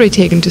an x-ray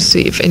taken to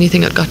see if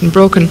anything had gotten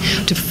broken,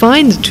 to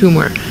find the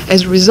tumor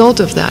as a result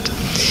of that.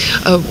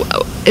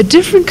 A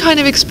different kind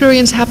of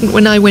experience happened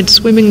when I went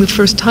swimming the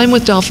first time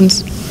with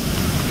dolphins.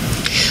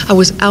 I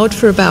was out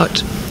for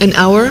about an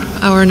hour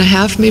and a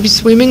half, maybe,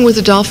 swimming with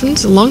the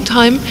dolphins, a long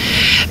time,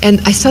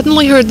 and I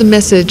suddenly heard the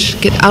message,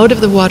 get out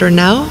of the water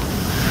now.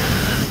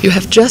 You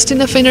have just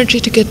enough energy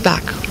to get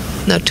back.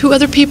 Now, 2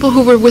 other people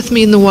who were with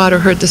me in the water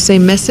heard the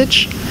same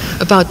message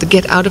about the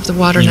get out of the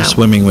water now. You're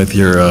swimming with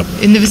your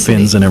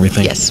fins and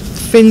everything? Yes,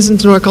 fins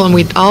and snorkel, and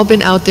we'd all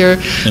been out there.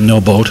 And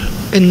no boat?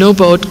 And no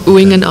boat,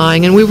 oohing and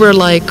aahing, and we were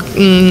like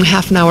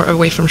half an hour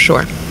away from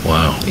shore.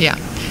 Wow. Yeah.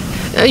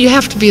 You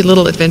have to be a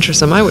little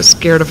adventuresome. I was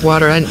scared of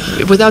water, and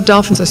without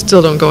dolphins, I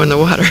still don't go in the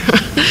water.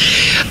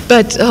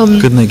 But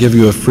couldn't they give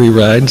you a free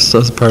ride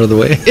as part of the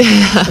way?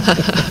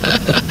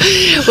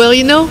 Well,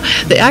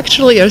 they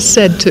actually are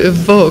said to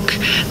evoke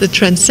the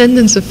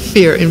transcendence of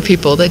fear in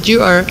people, that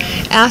you are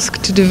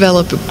asked to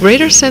develop a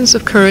greater sense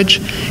of courage,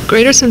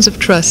 greater sense of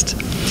trust,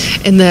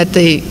 and that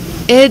they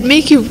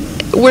make you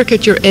work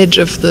at your edge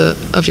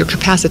of your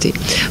capacity.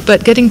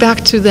 But getting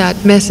back to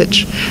that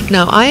message,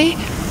 now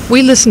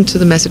we listened to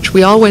the message.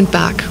 We all went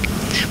back.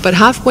 But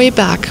halfway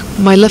back,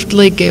 my left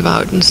leg gave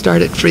out and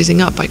started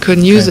freezing up. I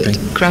couldn't use it.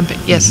 Cramping,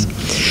 yes.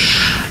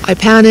 Mm-hmm. I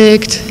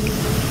panicked.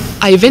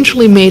 I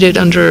eventually made it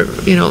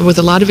with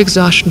a lot of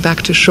exhaustion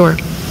back to shore.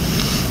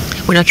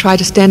 When I tried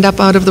to stand up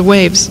out of the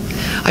waves,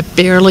 I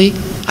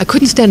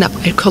couldn't stand up.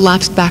 I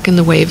collapsed back in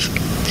the wave.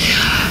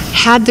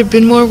 Had there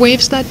been more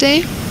waves that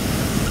day,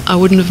 I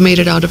wouldn't have made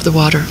it out of the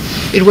water.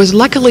 It was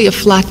luckily a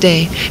flat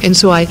day, and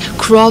so I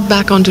crawled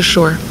back onto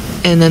shore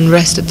and then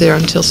rested there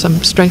until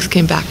some strength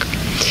came back.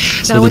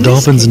 So the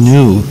dolphins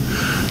knew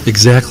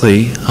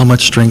exactly how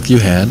much strength you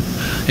had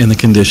in the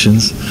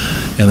conditions,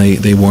 and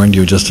they warned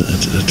you just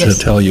to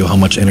tell you how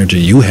much energy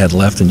you had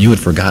left and you had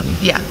forgotten.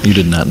 Yeah. You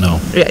did not know.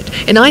 Right.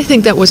 And I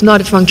think that was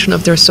not a function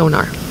of their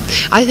sonar.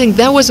 I think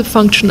that was a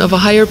function of a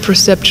higher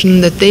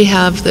perception that they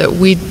have that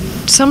we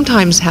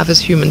sometimes have as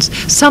humans.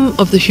 Some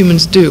of the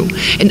humans do.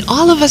 And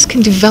all of us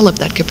can develop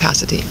that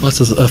capacity. Well, it's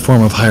a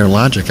form of higher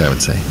logic, I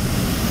would say.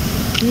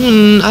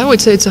 I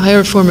would say it's a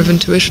higher form of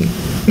intuition.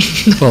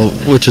 Well,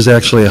 which is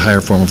actually a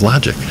higher form of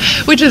logic.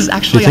 Which is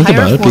actually a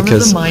higher form of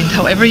the mind,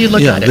 however you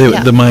look at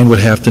it. The mind would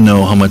have to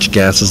know how much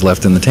gas is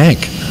left in the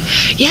tank.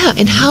 Yeah,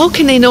 and how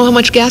can they know how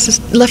much gas is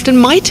left in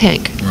my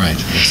tank? Right,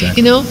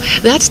 exactly.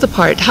 That's the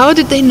part. How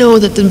did they know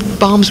that the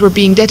bombs were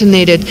being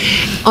detonated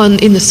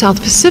in the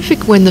South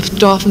Pacific when the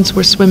dolphins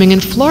were swimming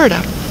in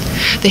Florida?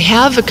 They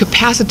have a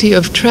capacity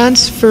of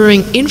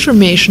transferring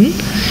information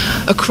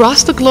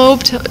across the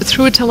globe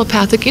through a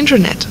telepathic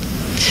internet.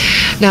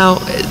 Now,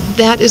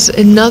 that is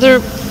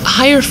another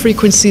higher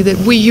frequency that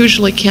we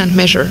usually can't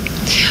measure.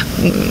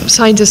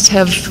 Scientists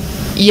have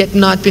yet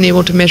not been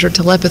able to measure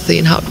telepathy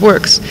and how it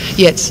works,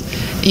 yet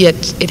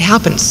it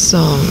happens.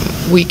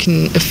 We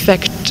can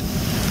affect,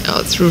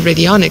 through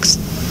radionics,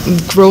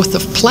 growth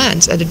of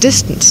plants at a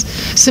distance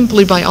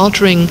simply by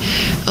altering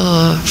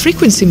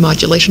frequency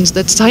modulations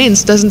that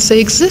science doesn't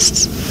say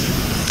exists.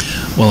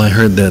 Well, I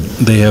heard that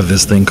they have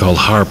this thing called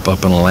HARP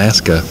up in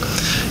Alaska,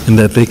 and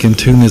that they can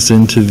tune this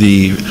into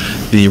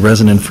the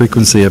resonant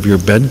frequency of your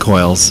bed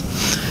coils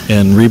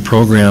and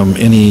reprogram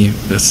any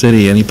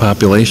city, any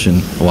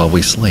population while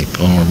we sleep,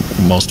 when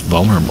we're most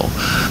vulnerable.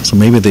 So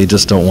maybe they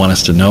just don't want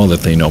us to know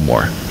that they know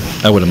more.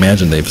 I would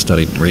imagine they've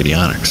studied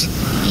radionics.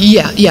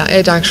 Yeah,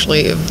 it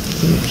actually,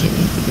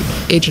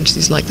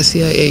 agencies like the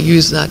CIA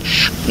use that,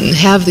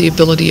 have the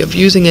ability of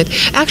using it.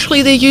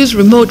 Actually, they use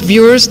remote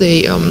viewers.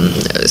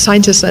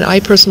 Scientists that I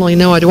personally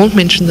know, I won't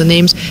mention the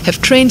names,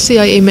 have trained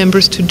CIA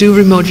members to do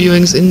remote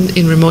viewings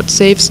in remote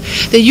safes.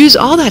 They use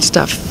all that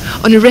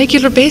stuff on a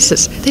regular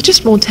basis. They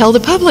just won't tell the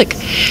public.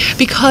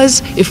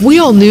 Because if we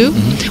all knew,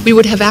 we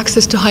would have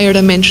access to higher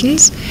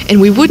dimensions, and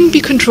we wouldn't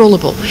be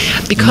controllable.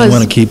 Because they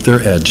want to keep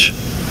their edge.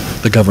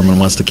 The government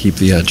wants to keep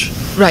the edge.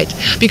 Right,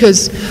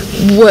 because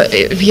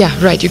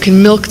you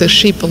can milk the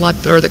sheep a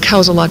lot, or the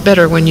cows a lot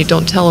better when you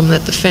don't tell them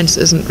that the fence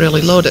isn't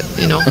really loaded.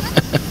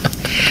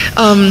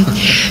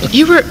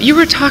 You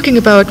were talking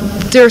about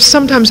there are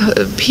sometimes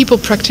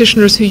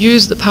practitioners who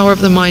use the power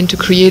of the mind to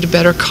create a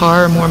better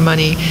car or more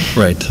money.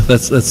 Right,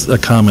 that's a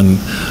common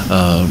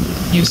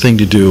thing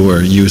to do,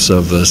 or use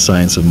of the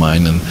science of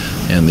mind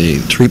and the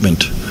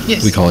treatment.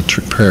 Yes. We call it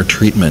prayer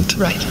treatment.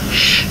 Right.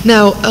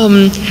 Now,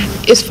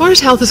 as far as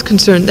health is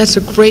concerned, that's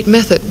a great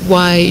method.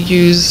 Why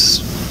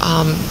use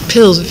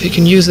pills if you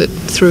can use it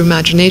through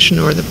imagination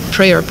or the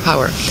prayer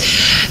power?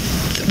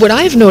 What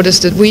I've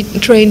noticed is we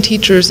train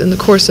teachers in the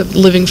course of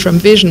Living from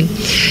Vision,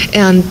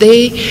 and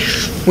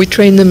we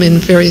train them in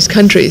various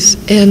countries,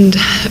 and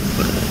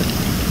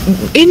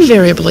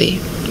invariably,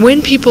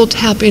 when people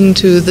tap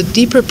into the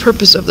deeper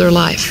purpose of their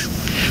life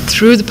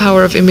through the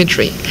power of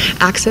imagery,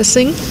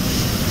 accessing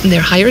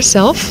their higher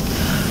self,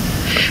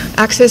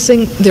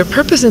 accessing their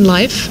purpose in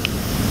life,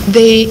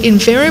 they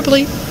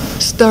invariably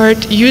start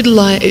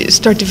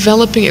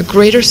developing a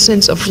greater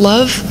sense of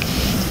love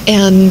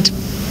and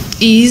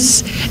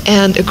ease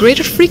and a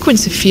greater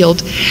frequency field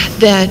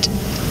that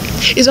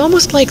is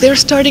almost like they're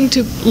starting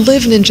to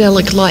live an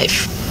angelic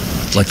life.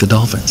 Like the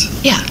dolphins.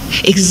 Yeah,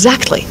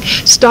 exactly.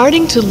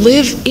 Starting to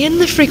live in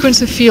the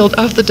frequency field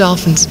of the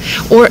dolphins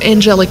or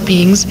angelic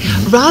beings,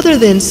 rather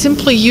than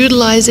simply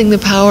utilizing the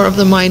power of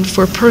the mind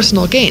for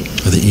personal gain.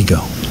 Or the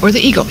ego. Or the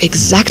ego,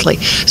 exactly.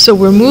 So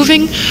we're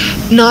moving,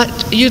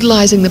 not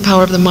utilizing the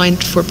power of the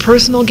mind for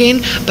personal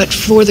gain, but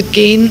for the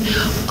gain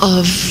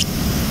of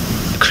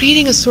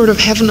creating a sort of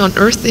heaven on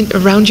earth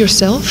around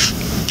yourself.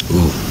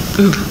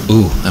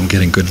 Ooh, I'm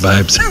getting good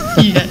vibes.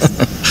 Yes.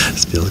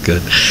 This feels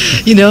good.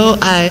 You know,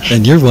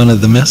 and you're one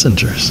of the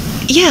messengers.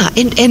 Yeah,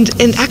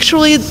 and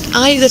actually,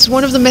 that's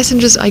one of the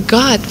messages I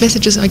got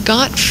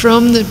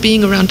from the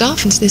being around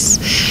dolphins. This,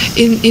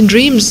 in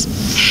dreams,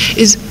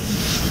 is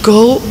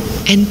go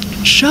and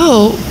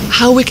show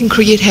how we can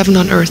create heaven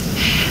on earth.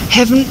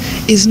 Heaven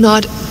is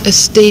not a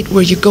state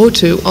where you go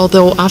to,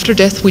 although after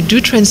death we do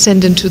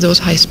transcend into those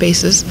high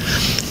spaces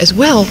as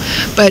well,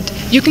 but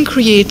you can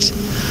create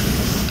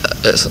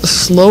a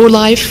slow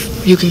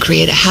life, you can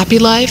create a happy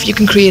life, you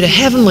can create a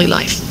heavenly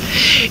life.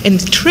 And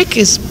the trick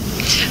is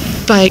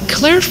by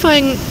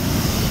clarifying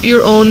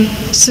your own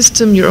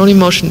system, your own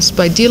emotions,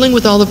 by dealing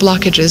with all the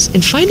blockages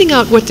and finding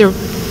out what their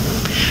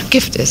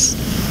gift is,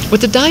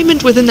 what the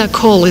diamond within that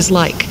coal is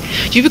like.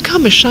 You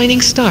become a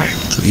shining star.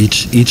 So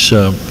each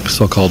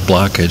so-called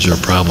blockage or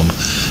problem,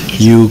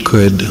 you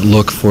could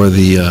look for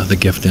the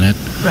gift in it.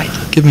 Right.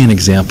 Give me an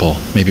example,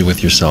 maybe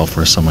with yourself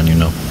or someone you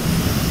know.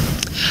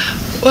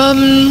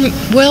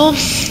 Well,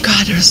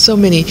 God, there's so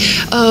many.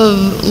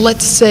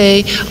 Let's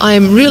say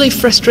I'm really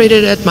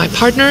frustrated at my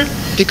partner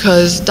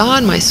because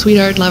Don, my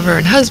sweetheart, lover,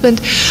 and husband,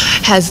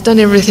 has done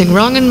everything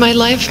wrong in my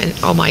life, and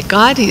oh my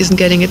God, he isn't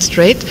getting it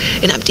straight,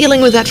 and I'm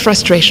dealing with that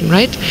frustration,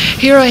 right?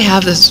 Here I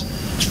have this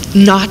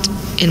knot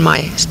in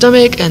my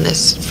stomach and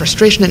this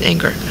frustration and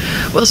anger.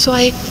 Well, so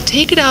I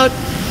take it out,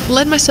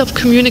 let myself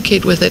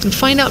communicate with it, and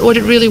find out what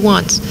it really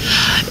wants.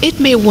 It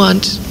may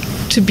want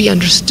to be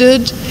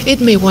understood,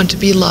 it may want to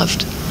be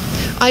loved.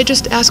 I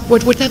just ask,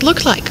 what would that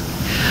look like?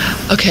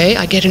 Okay,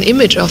 I get an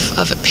image of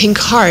a pink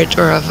heart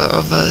or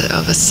of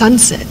a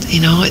sunset,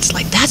 you know, it's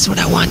like, that's what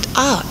I want.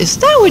 Ah, is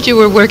that what you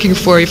were working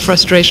for, your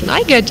frustration?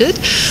 I get it.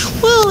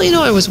 Well, you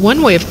know, it was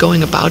one way of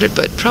going about it,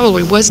 but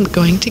probably wasn't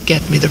going to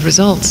get me the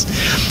results.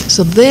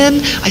 So then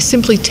I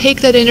simply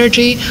take that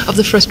energy of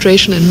the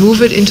frustration and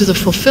move it into the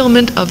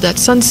fulfillment of that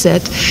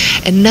sunset,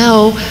 and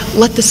now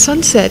let the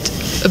sunset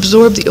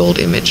absorb the old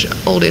image,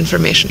 old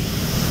information.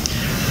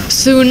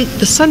 Soon,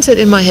 the sunset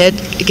in my head,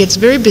 it gets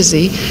very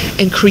busy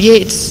and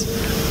creates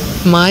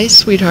my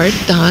sweetheart,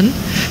 Don,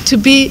 to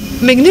be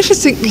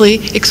magnificently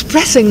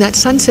expressing that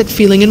sunset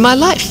feeling in my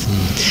life.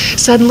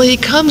 Suddenly he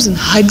comes and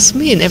hugs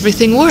me and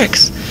everything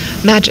works.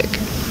 Magic.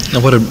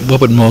 Now,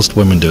 what would most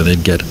women do?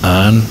 They'd get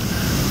on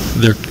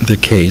the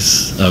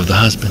case of the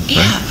husband, Yeah.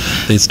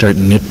 right? They'd start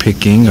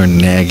nitpicking or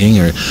nagging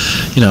or,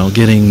 you know,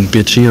 getting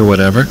bitchy or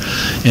whatever,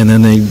 and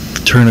then they'd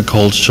turn a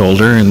cold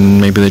shoulder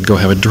and maybe they'd go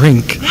have a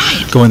drink,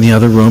 Right. go in the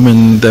other room,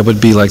 and that would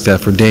be like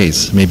that for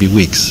days, maybe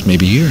weeks,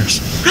 maybe years.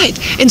 Right.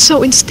 And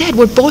so instead,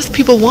 what both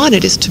people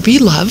wanted is to be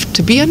loved,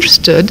 to be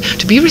understood,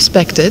 to be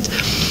respected.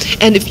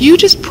 And if you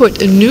just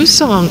put a new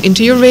song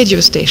into your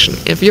radio station,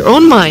 of your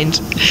own mind,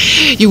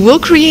 you will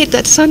create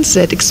that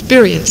sunset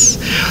experience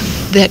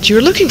that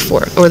you're looking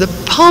for, or the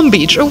Palm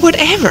Beach, or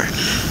whatever.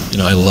 You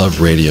know, I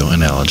love radio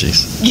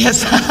analogies.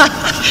 Yes.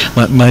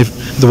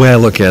 The way I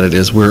look at it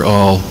is we're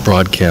all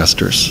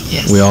broadcasters.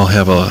 Yes. We all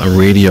have a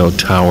radio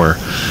tower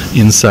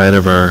inside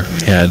of our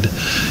head,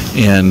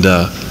 and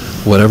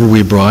whatever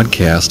we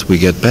broadcast, we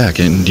get back.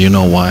 And do you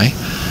know why?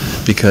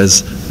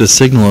 Because the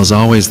signal is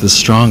always the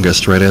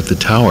strongest right at the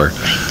tower.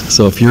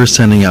 So if you're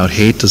sending out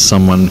hate to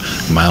someone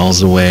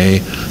miles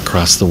away,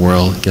 across the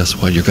world, guess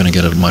what? You're going to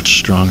get it much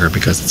stronger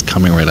because it's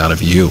coming right out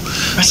of you.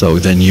 Right. So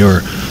then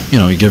you're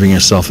giving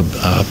yourself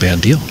a bad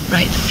deal.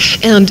 Right.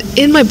 And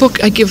in my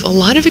book, I give a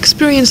lot of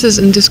experiences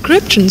and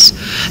descriptions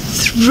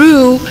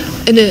through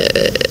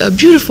a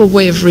beautiful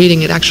way of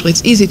reading it, actually.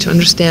 It's easy to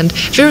understand,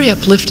 very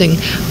uplifting,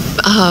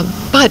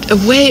 but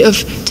a way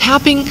of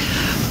tapping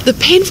the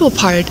painful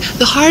part,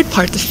 the hard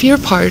part, the fear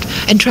part,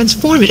 and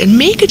transform it and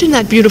make it in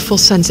that beautiful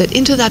sunset,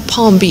 into that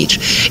Palm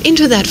Beach,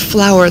 into that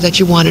flower that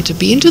you want it to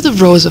be, into the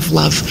rose of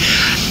love.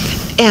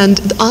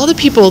 And all the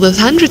people, the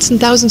hundreds and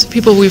thousands of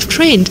people we've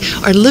trained,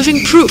 are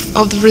living proof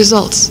of the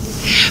results.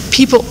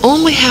 People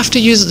only have to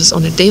use this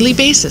on a daily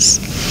basis.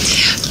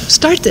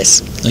 start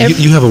this.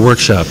 You have a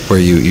workshop where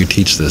you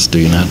teach this, do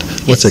you not?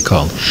 What's it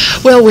called?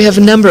 Well, we have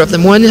a number of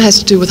them. One has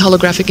to do with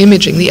holographic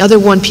imaging. The other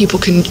one people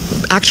can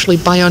actually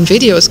buy on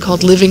video is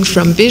called Living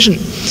from Vision.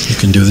 You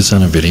can do this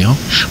on a video?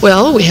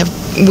 Well, we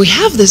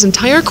have this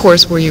entire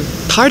course where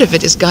part of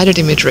it is guided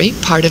imagery,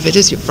 part of it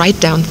is you write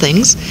down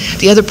things,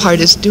 the other part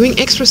is doing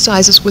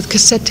exercises with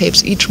cassette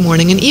tapes each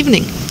morning and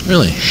evening.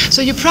 Really?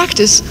 So you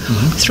practice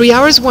 3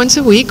 hours once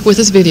a week with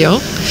this video.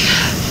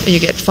 You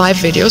get 5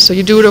 videos, so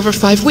you do it over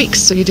 5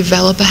 weeks, so you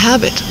develop a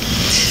habit.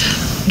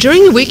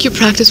 During the week, you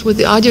practice with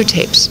the audio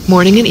tapes,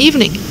 morning and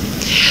evening.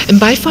 And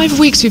by 5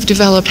 weeks, you've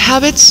developed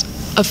habits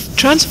of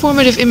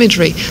transformative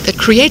imagery that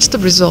creates the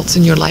results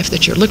in your life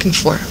that you're looking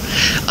for.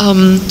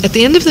 At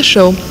the end of the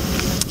show,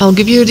 I'll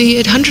give you the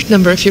 800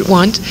 number if you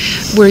want,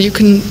 where you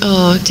can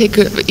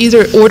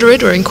either order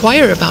it or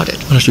inquire about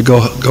it. Why don't you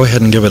go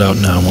ahead and give it out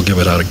now, and we'll give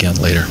it out again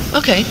later.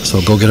 Okay.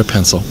 So go get a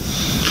pencil.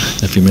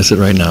 If you miss it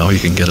right now, you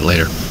can get it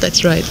later.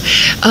 That's right.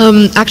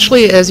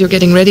 Actually, as you're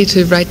getting ready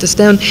to write this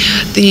down,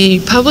 the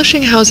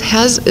publishing house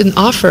has an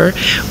offer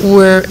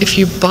where if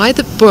you buy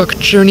the book,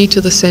 Journey to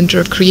the Center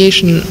of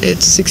Creation,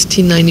 it's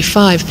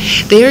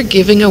 $16.95, they are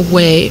giving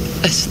away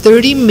a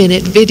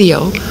 30-minute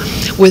video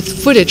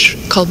with footage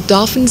called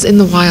Dolphins in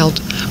the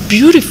Wild,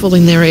 beautifully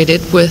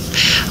narrated with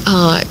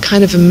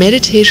kind of a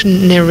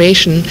meditation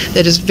narration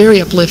that is very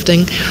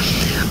uplifting.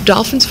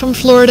 Dolphins from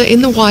Florida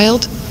in the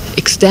wild,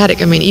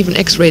 ecstatic. I mean, even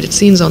X-rated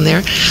scenes on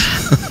there.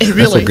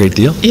 That's a great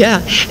deal.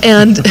 Yeah,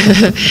 and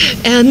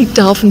and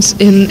dolphins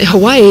in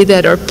Hawaii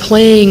that are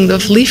playing the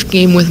leaf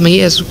game with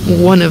me as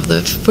one of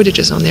the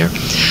footages on there.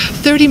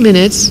 30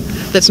 minutes.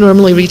 That's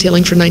normally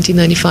retailing for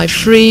 $19.95,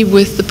 free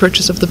with the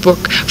purchase of the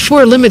book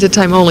for a limited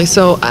time only.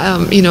 So,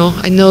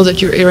 I know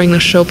that you're airing the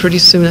show pretty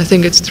soon. I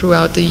think it's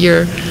throughout the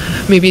year,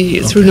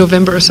 maybe through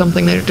November or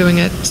something they're doing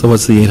it. So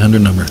what's the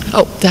 800 number?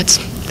 Oh,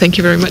 thank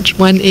you very much.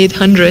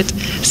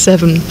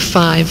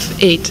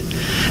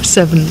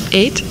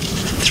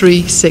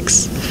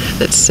 1-800-758-7836.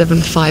 That's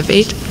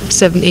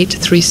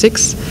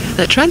 758-7836.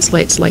 That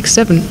translates like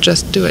 7,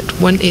 just do it.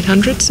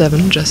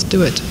 1-800-7, just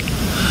do it.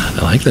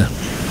 I like that.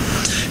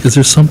 Is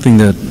there something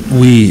that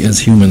we as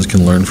humans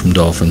can learn from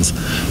dolphins?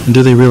 And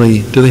do they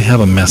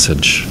have a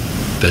message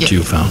that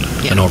you found?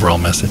 Yeah. An overall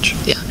message?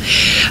 Yeah.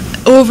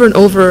 Over and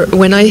over,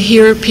 when I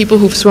hear people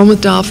who've swum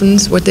with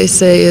dolphins, what they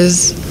say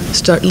is,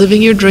 start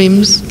living your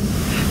dreams,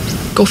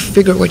 go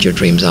figure what your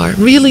dreams are.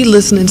 Really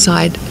listen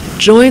inside.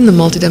 Join the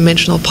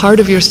multidimensional part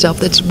of yourself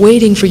that's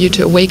waiting for you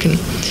to awaken.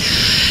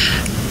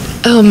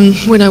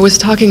 When I was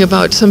talking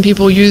about some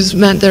people use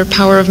their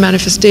power of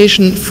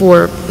manifestation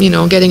for,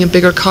 getting a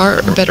bigger car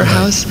or a better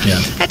house. Yeah,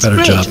 that's better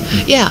great. job.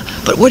 Yeah,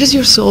 but what does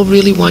your soul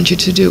really want you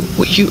to do?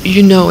 What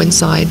you know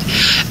inside.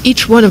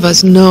 Each one of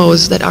us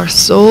knows that our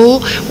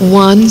soul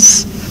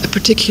wants a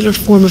particular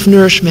form of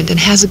nourishment and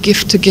has a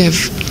gift to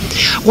give.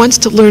 Wants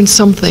to learn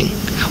something.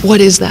 What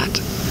is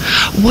that?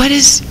 What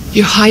is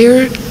your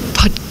higher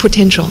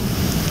potential?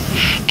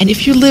 And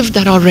if you lived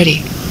that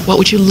already, what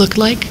would you look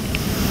like?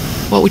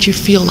 What would you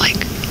feel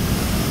like?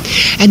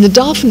 And the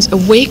dolphins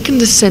awaken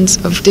the sense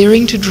of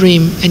daring to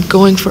dream and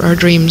going for our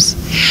dreams.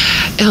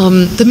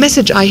 The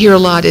message I hear a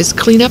lot is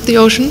clean up the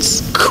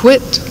oceans,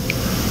 quit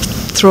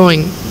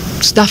throwing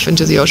stuff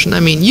into the ocean. I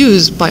mean,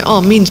 use, by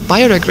all means,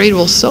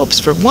 biodegradable soaps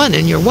for one,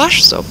 and your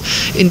wash soap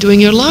in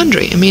doing your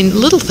laundry. I mean,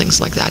 little things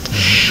like that.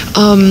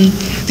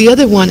 The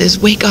other one is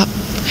wake up.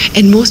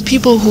 And most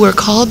people who are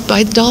called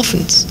by the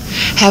dolphins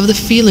have the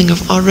feeling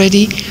of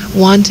already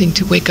wanting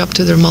to wake up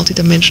to their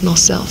multidimensional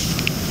self.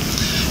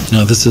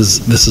 This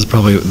is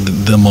probably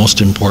the most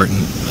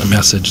important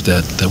message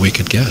that we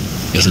could get,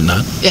 is it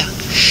not? Yeah.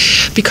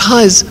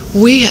 Because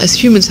we as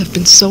humans have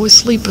been so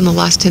asleep in the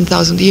last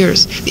 10,000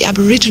 years. The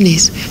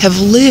Aborigines have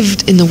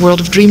lived in the world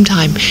of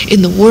dreamtime,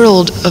 in the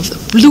world of the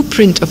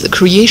blueprint of the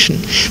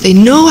creation. They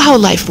know how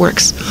life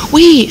works.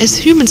 We as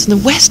humans in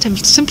the West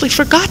have simply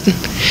forgotten.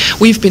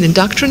 We've been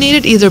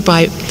indoctrinated either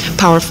by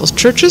powerful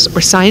churches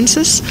or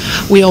sciences.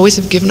 We always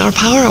have given our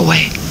power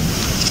away.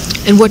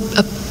 And what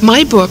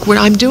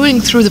I'm doing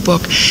through the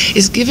book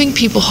is giving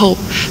people hope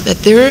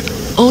that their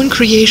own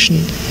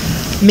creation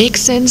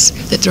makes sense,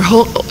 that their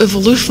whole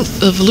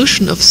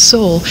evolution of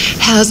soul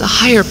has a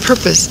higher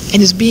purpose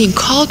and is being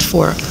called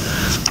for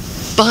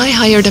by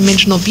higher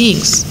dimensional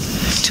beings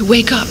to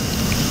wake up.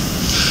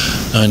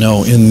 I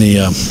know in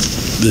the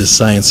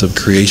science of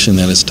creation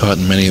that is taught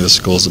in many of the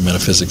schools of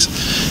metaphysics,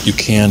 you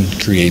can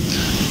create,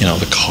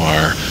 the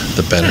car,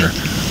 the better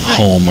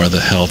home, or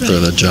the health, or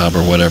the job,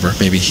 or whatever,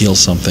 maybe heal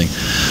something.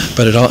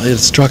 But it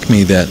struck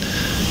me that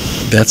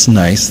that's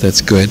nice,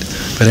 that's good.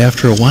 But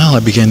after a while,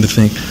 I began to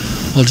think,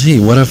 well, gee,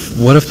 what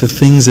if the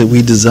things that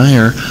we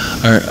desire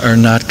are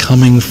not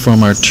coming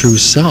from our true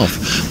self?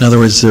 In other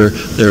words,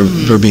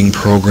 they're being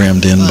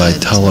programmed in by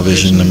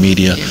television, the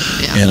media,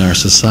 and our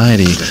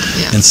society.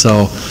 Yeah. And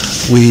so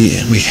we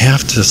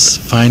have to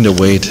find a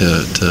way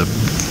to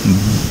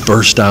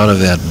burst out of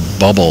that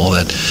bubble.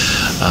 That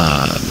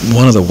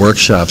one of the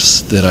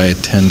workshops that I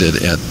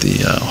attended at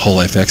the Whole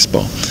Life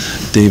Expo,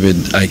 David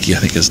Icke, I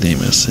think his name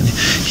is, and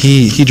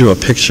he drew a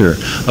picture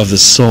of the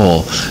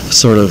soul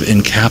sort of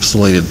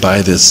encapsulated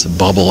by this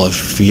bubble of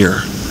fear,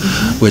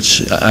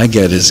 which I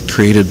get is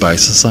created by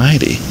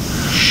society.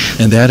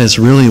 And that is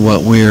really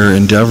what we're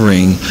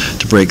endeavoring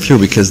to break through,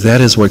 because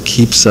that is what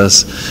keeps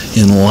us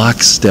in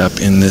lockstep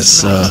in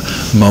this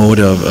mode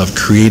of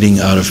creating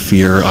out of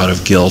fear, out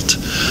of guilt,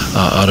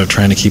 out of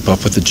trying to keep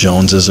up with the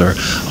Joneses, or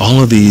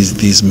all of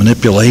these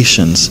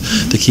manipulations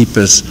to keep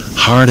us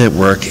hard at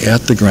work,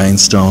 at the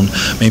grindstone,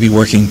 maybe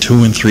working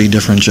 2 and 3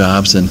 different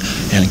jobs, and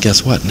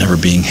guess what? Never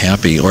being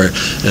happy, or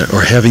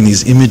having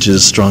these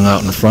images strung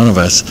out in front of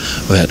us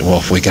that, well,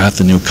 if we got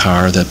the new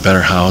car, that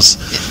better house,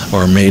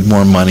 or made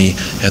more money,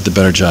 had the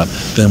better job,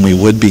 then we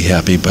would be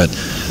happy. But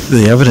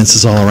the evidence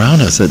is all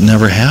around us. It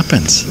never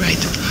happens. Right.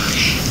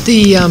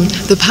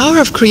 The power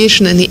of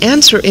creation and the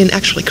answer in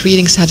actually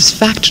creating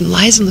satisfaction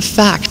lies in the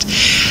fact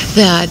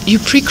that you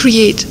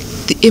pre-create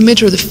the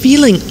image or the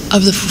feeling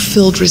of the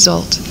fulfilled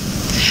result.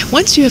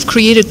 Once you have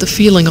created the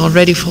feeling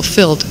already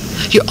fulfilled,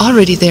 you're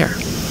already there.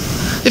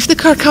 If the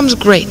car comes,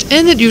 great,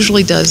 and it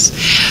usually does.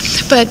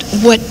 But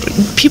what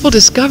people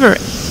discover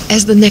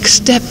as the next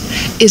step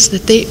is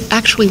that they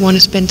actually want to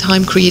spend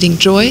time creating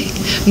joy,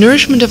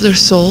 nourishment of their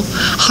soul,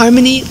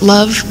 harmony,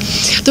 love.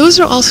 Those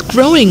are all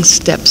growing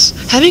steps.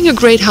 Having a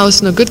great house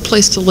and a good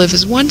place to live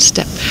is one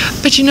step.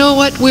 But you know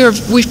what?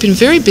 We've been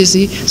very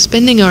busy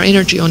spending our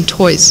energy on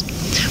toys,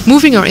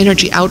 moving our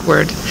energy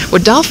outward.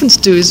 What dolphins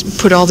do is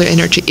put all their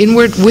energy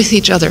inward with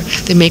each other.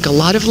 They make a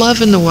lot of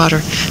love in the water.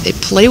 They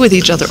play with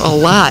each other a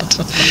lot.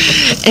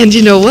 And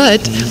you know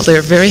what?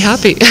 They're very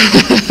happy.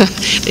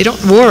 They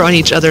don't war on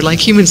each other like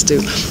humans do.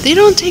 They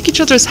don't take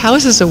each other's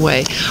houses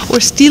away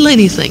or steal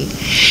anything.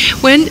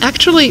 When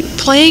actually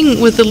playing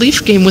with the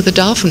leaf game with a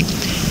dolphin,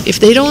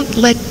 if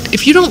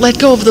you don't let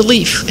go of the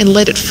leaf and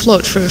let it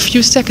float for a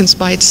few seconds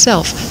by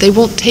itself, they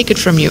won't take it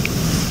from you.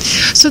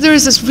 So there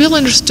is this real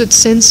understood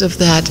sense of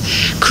that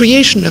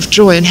creation of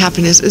joy and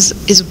happiness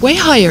is way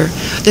higher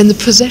than the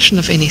possession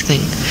of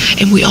anything.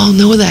 And we all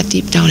know that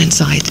deep down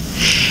inside.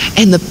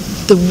 And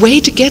the way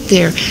to get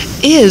there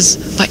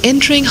is by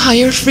entering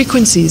higher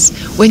frequencies.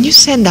 When you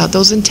send out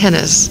those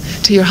antennas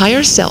to your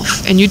higher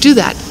self, and you do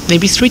that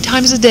maybe 3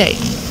 times a day,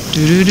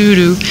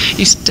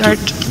 you start...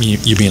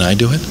 You mean I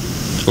do it?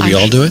 Or we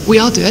all do it? We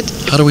all do it.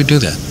 How do we do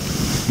that?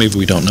 Maybe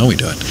we don't know we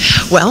do it.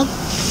 Well,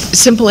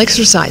 simple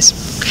exercise.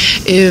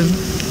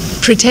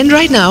 Pretend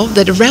right now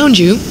that around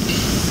you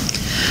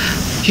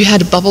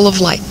had a bubble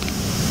of light.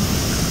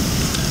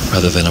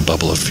 Rather than a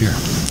bubble of fear.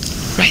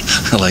 Right.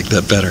 I like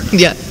that better.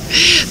 Yeah.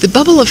 The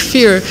bubble of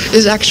fear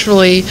is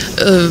actually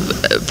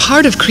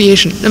part of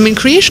creation. I mean,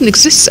 creation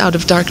exists out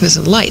of darkness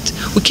and light.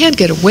 We can't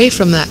get away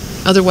from that.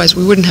 Otherwise,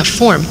 we wouldn't have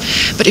form.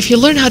 But if you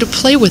learn how to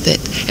play with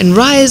it and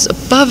rise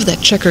above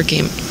that checker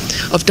game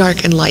of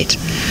dark and light,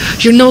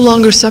 you're no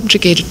longer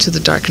subjugated to the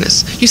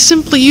darkness. You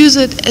simply use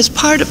it as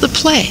part of the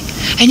play.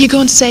 And you go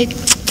and say,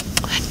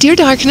 "Dear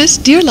darkness,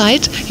 dear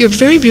light, you're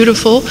very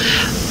beautiful.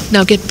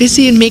 Now get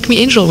busy and make me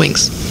angel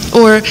wings."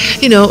 Or,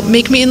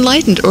 make me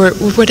enlightened, or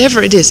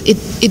whatever it is.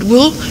 It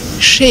will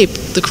shape.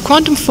 The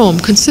quantum foam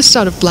consists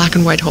out of black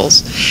and white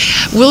holes.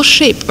 Will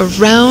shape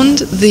around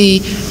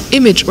the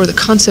image or the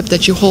concept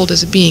that you hold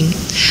as a being.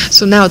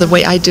 So now the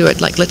way I do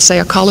it, like let's say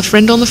I call a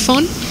friend on the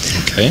phone.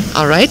 Okay.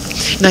 All right.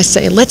 And I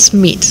say, let's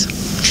meet.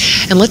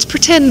 And let's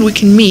pretend we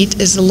can meet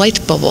as a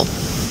light bubble.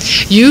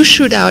 You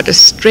shoot out a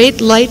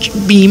straight light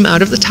beam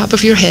out of the top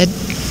of your head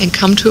and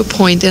come to a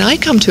point, and I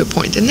come to a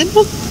point, and then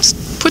we'll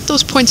put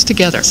those points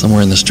together.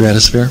 Somewhere in the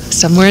stratosphere?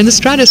 Somewhere in the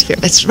stratosphere.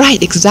 That's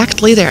right,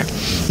 exactly there.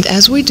 And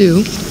as we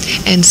do,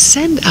 and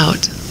send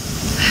out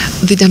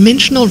the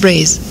dimensional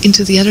rays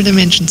into the other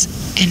dimensions,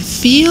 and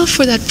feel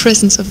for that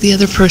presence of the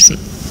other person.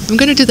 I'm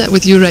going to do that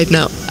with you right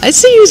now. I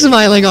see you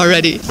smiling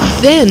already.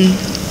 Then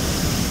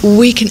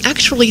we can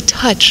actually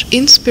touch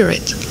in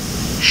spirit.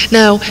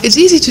 Now, it's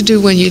easy to do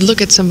when you look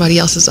at somebody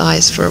else's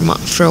eyes for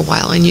a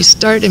while, and you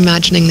start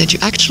imagining that you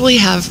actually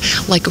have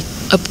like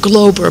a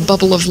globe or a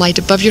bubble of light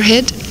above your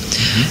head,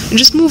 and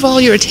just move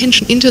all your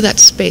attention into that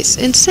space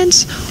and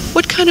sense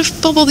what kind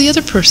of bubble the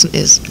other person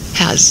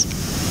has.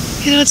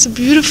 It's a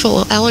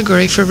beautiful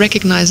allegory for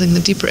recognizing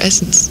the deeper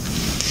essence.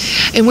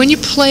 And when you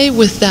play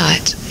with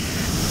that,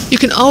 you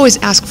can always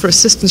ask for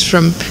assistance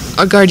from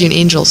our guardian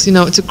angels.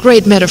 It's a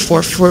great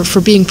metaphor for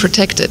being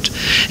protected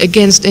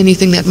against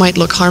anything that might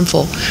look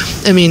harmful.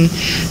 I mean,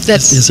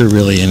 that's... Is there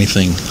really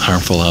anything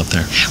harmful out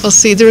there? Well,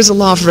 see, there is a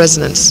law of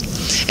resonance.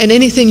 And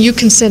anything you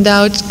can send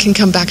out can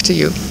come back to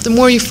you. The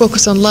more you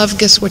focus on love,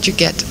 guess what you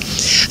get?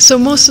 So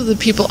most of the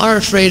people are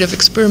afraid of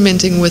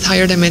experimenting with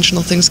higher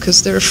dimensional things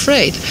because they're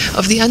afraid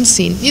of the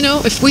unseen.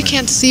 If we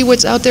can't see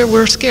what's out there,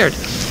 we're scared.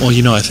 Well,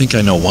 I think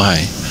I know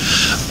why.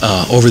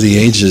 Over the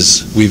ages,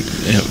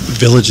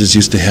 villages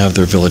used to have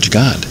their village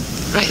god.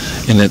 Right.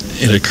 And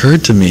it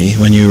occurred to me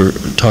when you were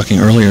talking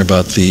earlier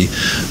about the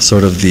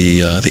sort of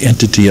the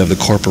entity of the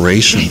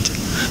corporation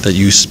that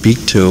you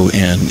speak to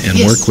and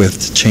Yes. work with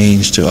to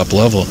change, to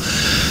up-level.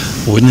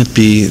 wouldn't it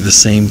be the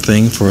same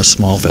thing for a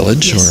small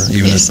village or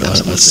even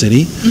a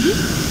city?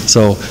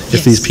 So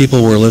if these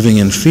people were living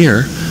in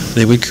fear,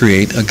 they would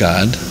create a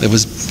god that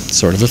was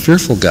sort of a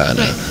fearful god,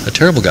 a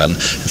terrible god. In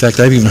fact,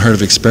 I've even heard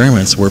of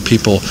experiments where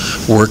people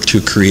work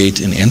to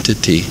create an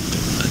entity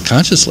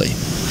consciously.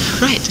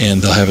 Right.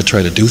 And they'll have it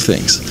try to do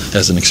things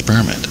as an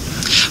experiment.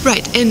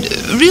 Right, and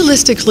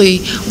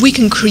realistically, we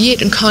can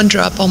create and conjure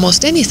up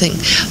almost anything.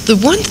 The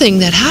one thing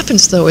that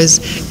happens, though, is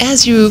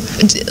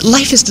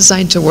life is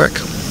designed to work.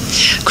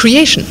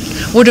 Creation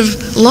would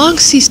have long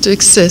ceased to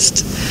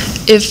exist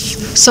if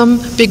some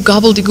big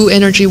gobbledygook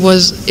energy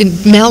was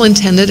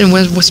malintended and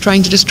was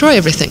trying to destroy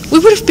everything. We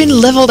would have been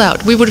leveled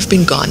out. We would have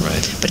been gone.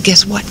 Right. But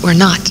guess what? We're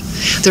not.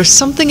 There's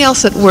something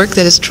else at work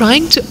that is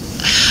trying to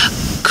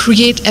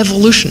create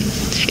evolution.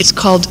 It's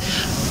called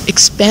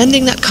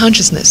expanding that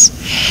consciousness,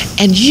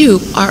 and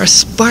you are a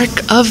spark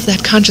of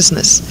that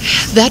consciousness.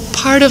 That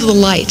part of the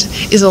light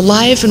is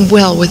alive and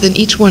well within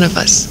each one of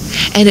us,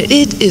 and it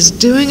is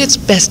doing its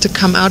best to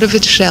come out of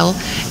its shell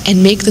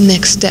and make the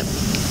next step.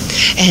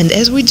 And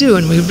as we do,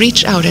 and we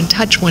reach out and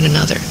touch one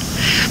another,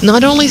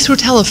 not only through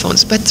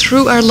telephones but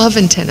through our love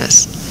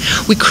antennas,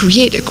 we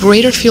create a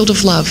greater field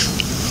of love.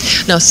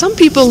 Now, some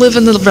people live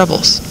in the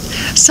rebels,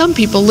 some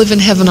people live in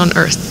heaven on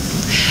earth.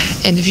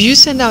 And if you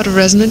send out a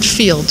resonant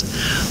field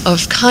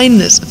of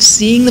kindness, of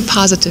seeing the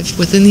positive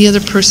within the other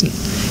person,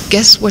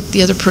 guess what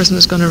the other person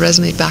is going to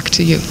resonate back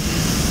to you?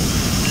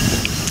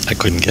 I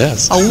couldn't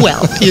guess. Oh,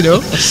 well,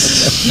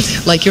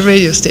 like your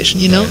radio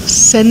station,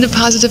 send a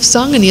positive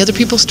song and the other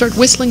people start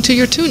whistling to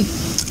your tune.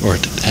 Or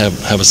to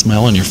have a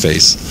smile on your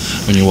face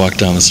when you walk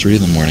down the street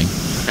in the morning.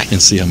 Right.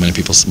 And see how many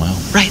people smile.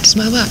 Right,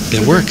 smile back.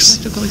 It works.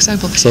 Practical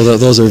example. So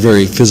those are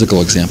very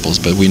physical examples,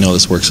 but we know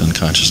this works on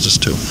consciousness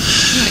too.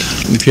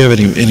 Right. If you have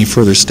any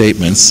further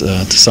statements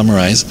to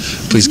summarize,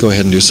 please go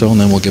ahead and do so, and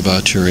then we'll give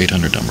out your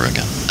 800 number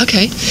again.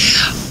 Okay.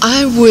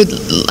 I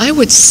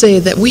would say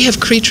that we have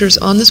creatures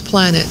on this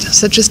planet,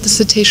 such as the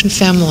cetacean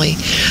family,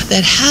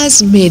 that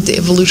has made the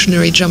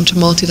evolutionary jump to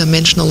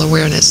multidimensional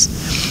awareness.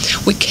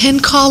 We can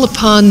call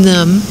upon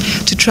them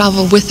to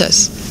travel with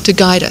us, to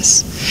guide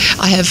us.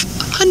 I have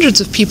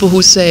hundreds of people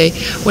who say,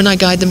 when I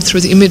guide them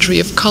through the imagery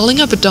of calling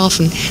up a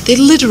dolphin, they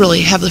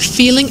literally have the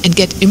feeling and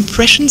get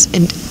impressions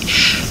and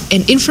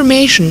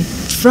information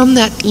from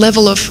that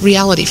level of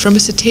reality, from a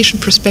cetacean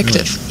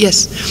perspective. Really?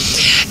 Yes.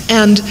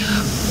 And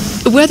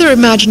whether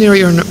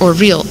imaginary or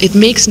real, it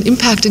makes an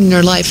impact in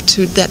their life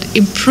that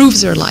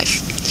improves their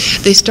life.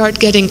 They start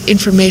getting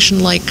information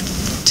like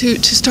to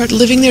start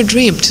living their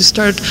dream, to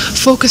start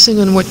focusing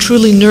on what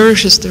truly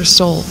nourishes their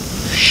soul.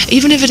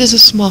 Even if it is a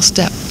small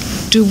step,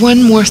 do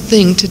one more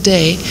thing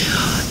today,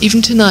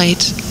 even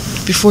tonight,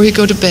 before you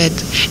go to bed.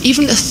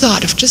 Even a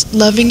thought of just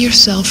loving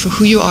yourself for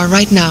who you are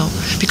right now.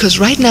 Because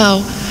right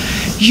now,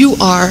 you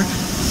are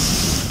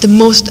the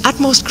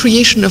utmost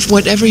creation of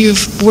whatever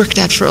you've worked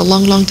at for a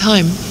long, long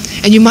time.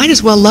 And you might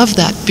as well love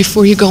that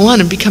before you go on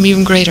and become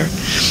even greater.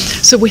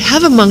 So we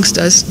have amongst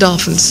us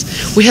dolphins.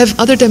 We have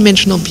other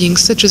dimensional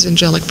beings such as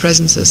angelic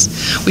presences.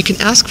 We can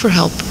ask for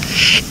help.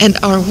 And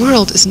our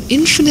world is an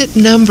infinite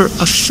number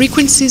of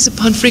frequencies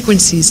upon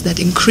frequencies that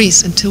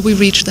increase until we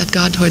reach that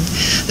godhood,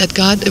 that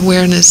God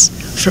awareness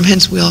from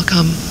hence we all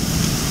come.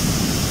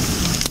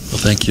 Well,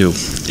 thank you,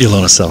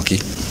 Ilona Selke.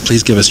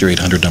 Please give us your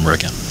 800 number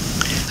again.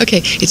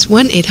 Okay, it's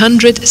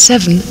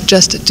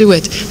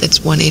 1-800-7-JUST-DO-IT. That's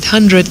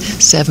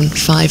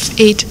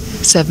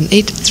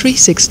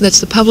 1-800-758-7836. That's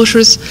the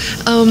publisher's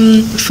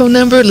phone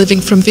number, Living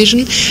from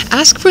Vision.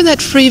 Ask for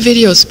that free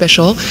video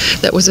special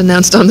that was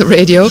announced on the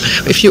radio.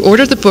 If you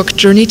order the book,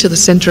 Journey to the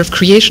Center of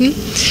Creation,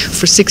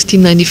 for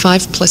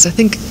 $16.95, plus I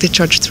think they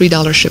charge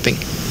 $3 shipping.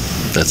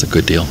 That's a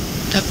good deal.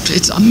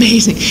 It's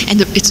amazing.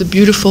 And it's a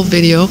beautiful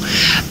video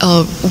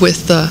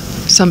with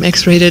some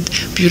X-rated,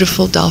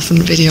 beautiful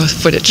dolphin video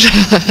footage.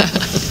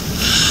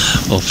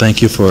 Well,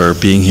 thank you for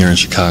being here in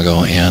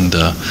Chicago, and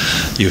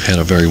you've had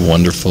a very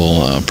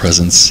wonderful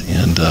presence,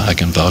 and I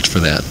can vouch for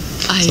that.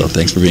 So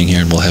thanks for being here,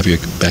 and we'll have you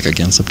back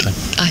again sometime.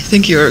 I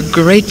think you're a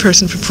great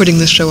person for putting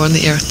this show on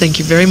the air. Thank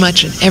you very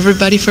much, and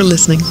everybody for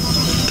listening.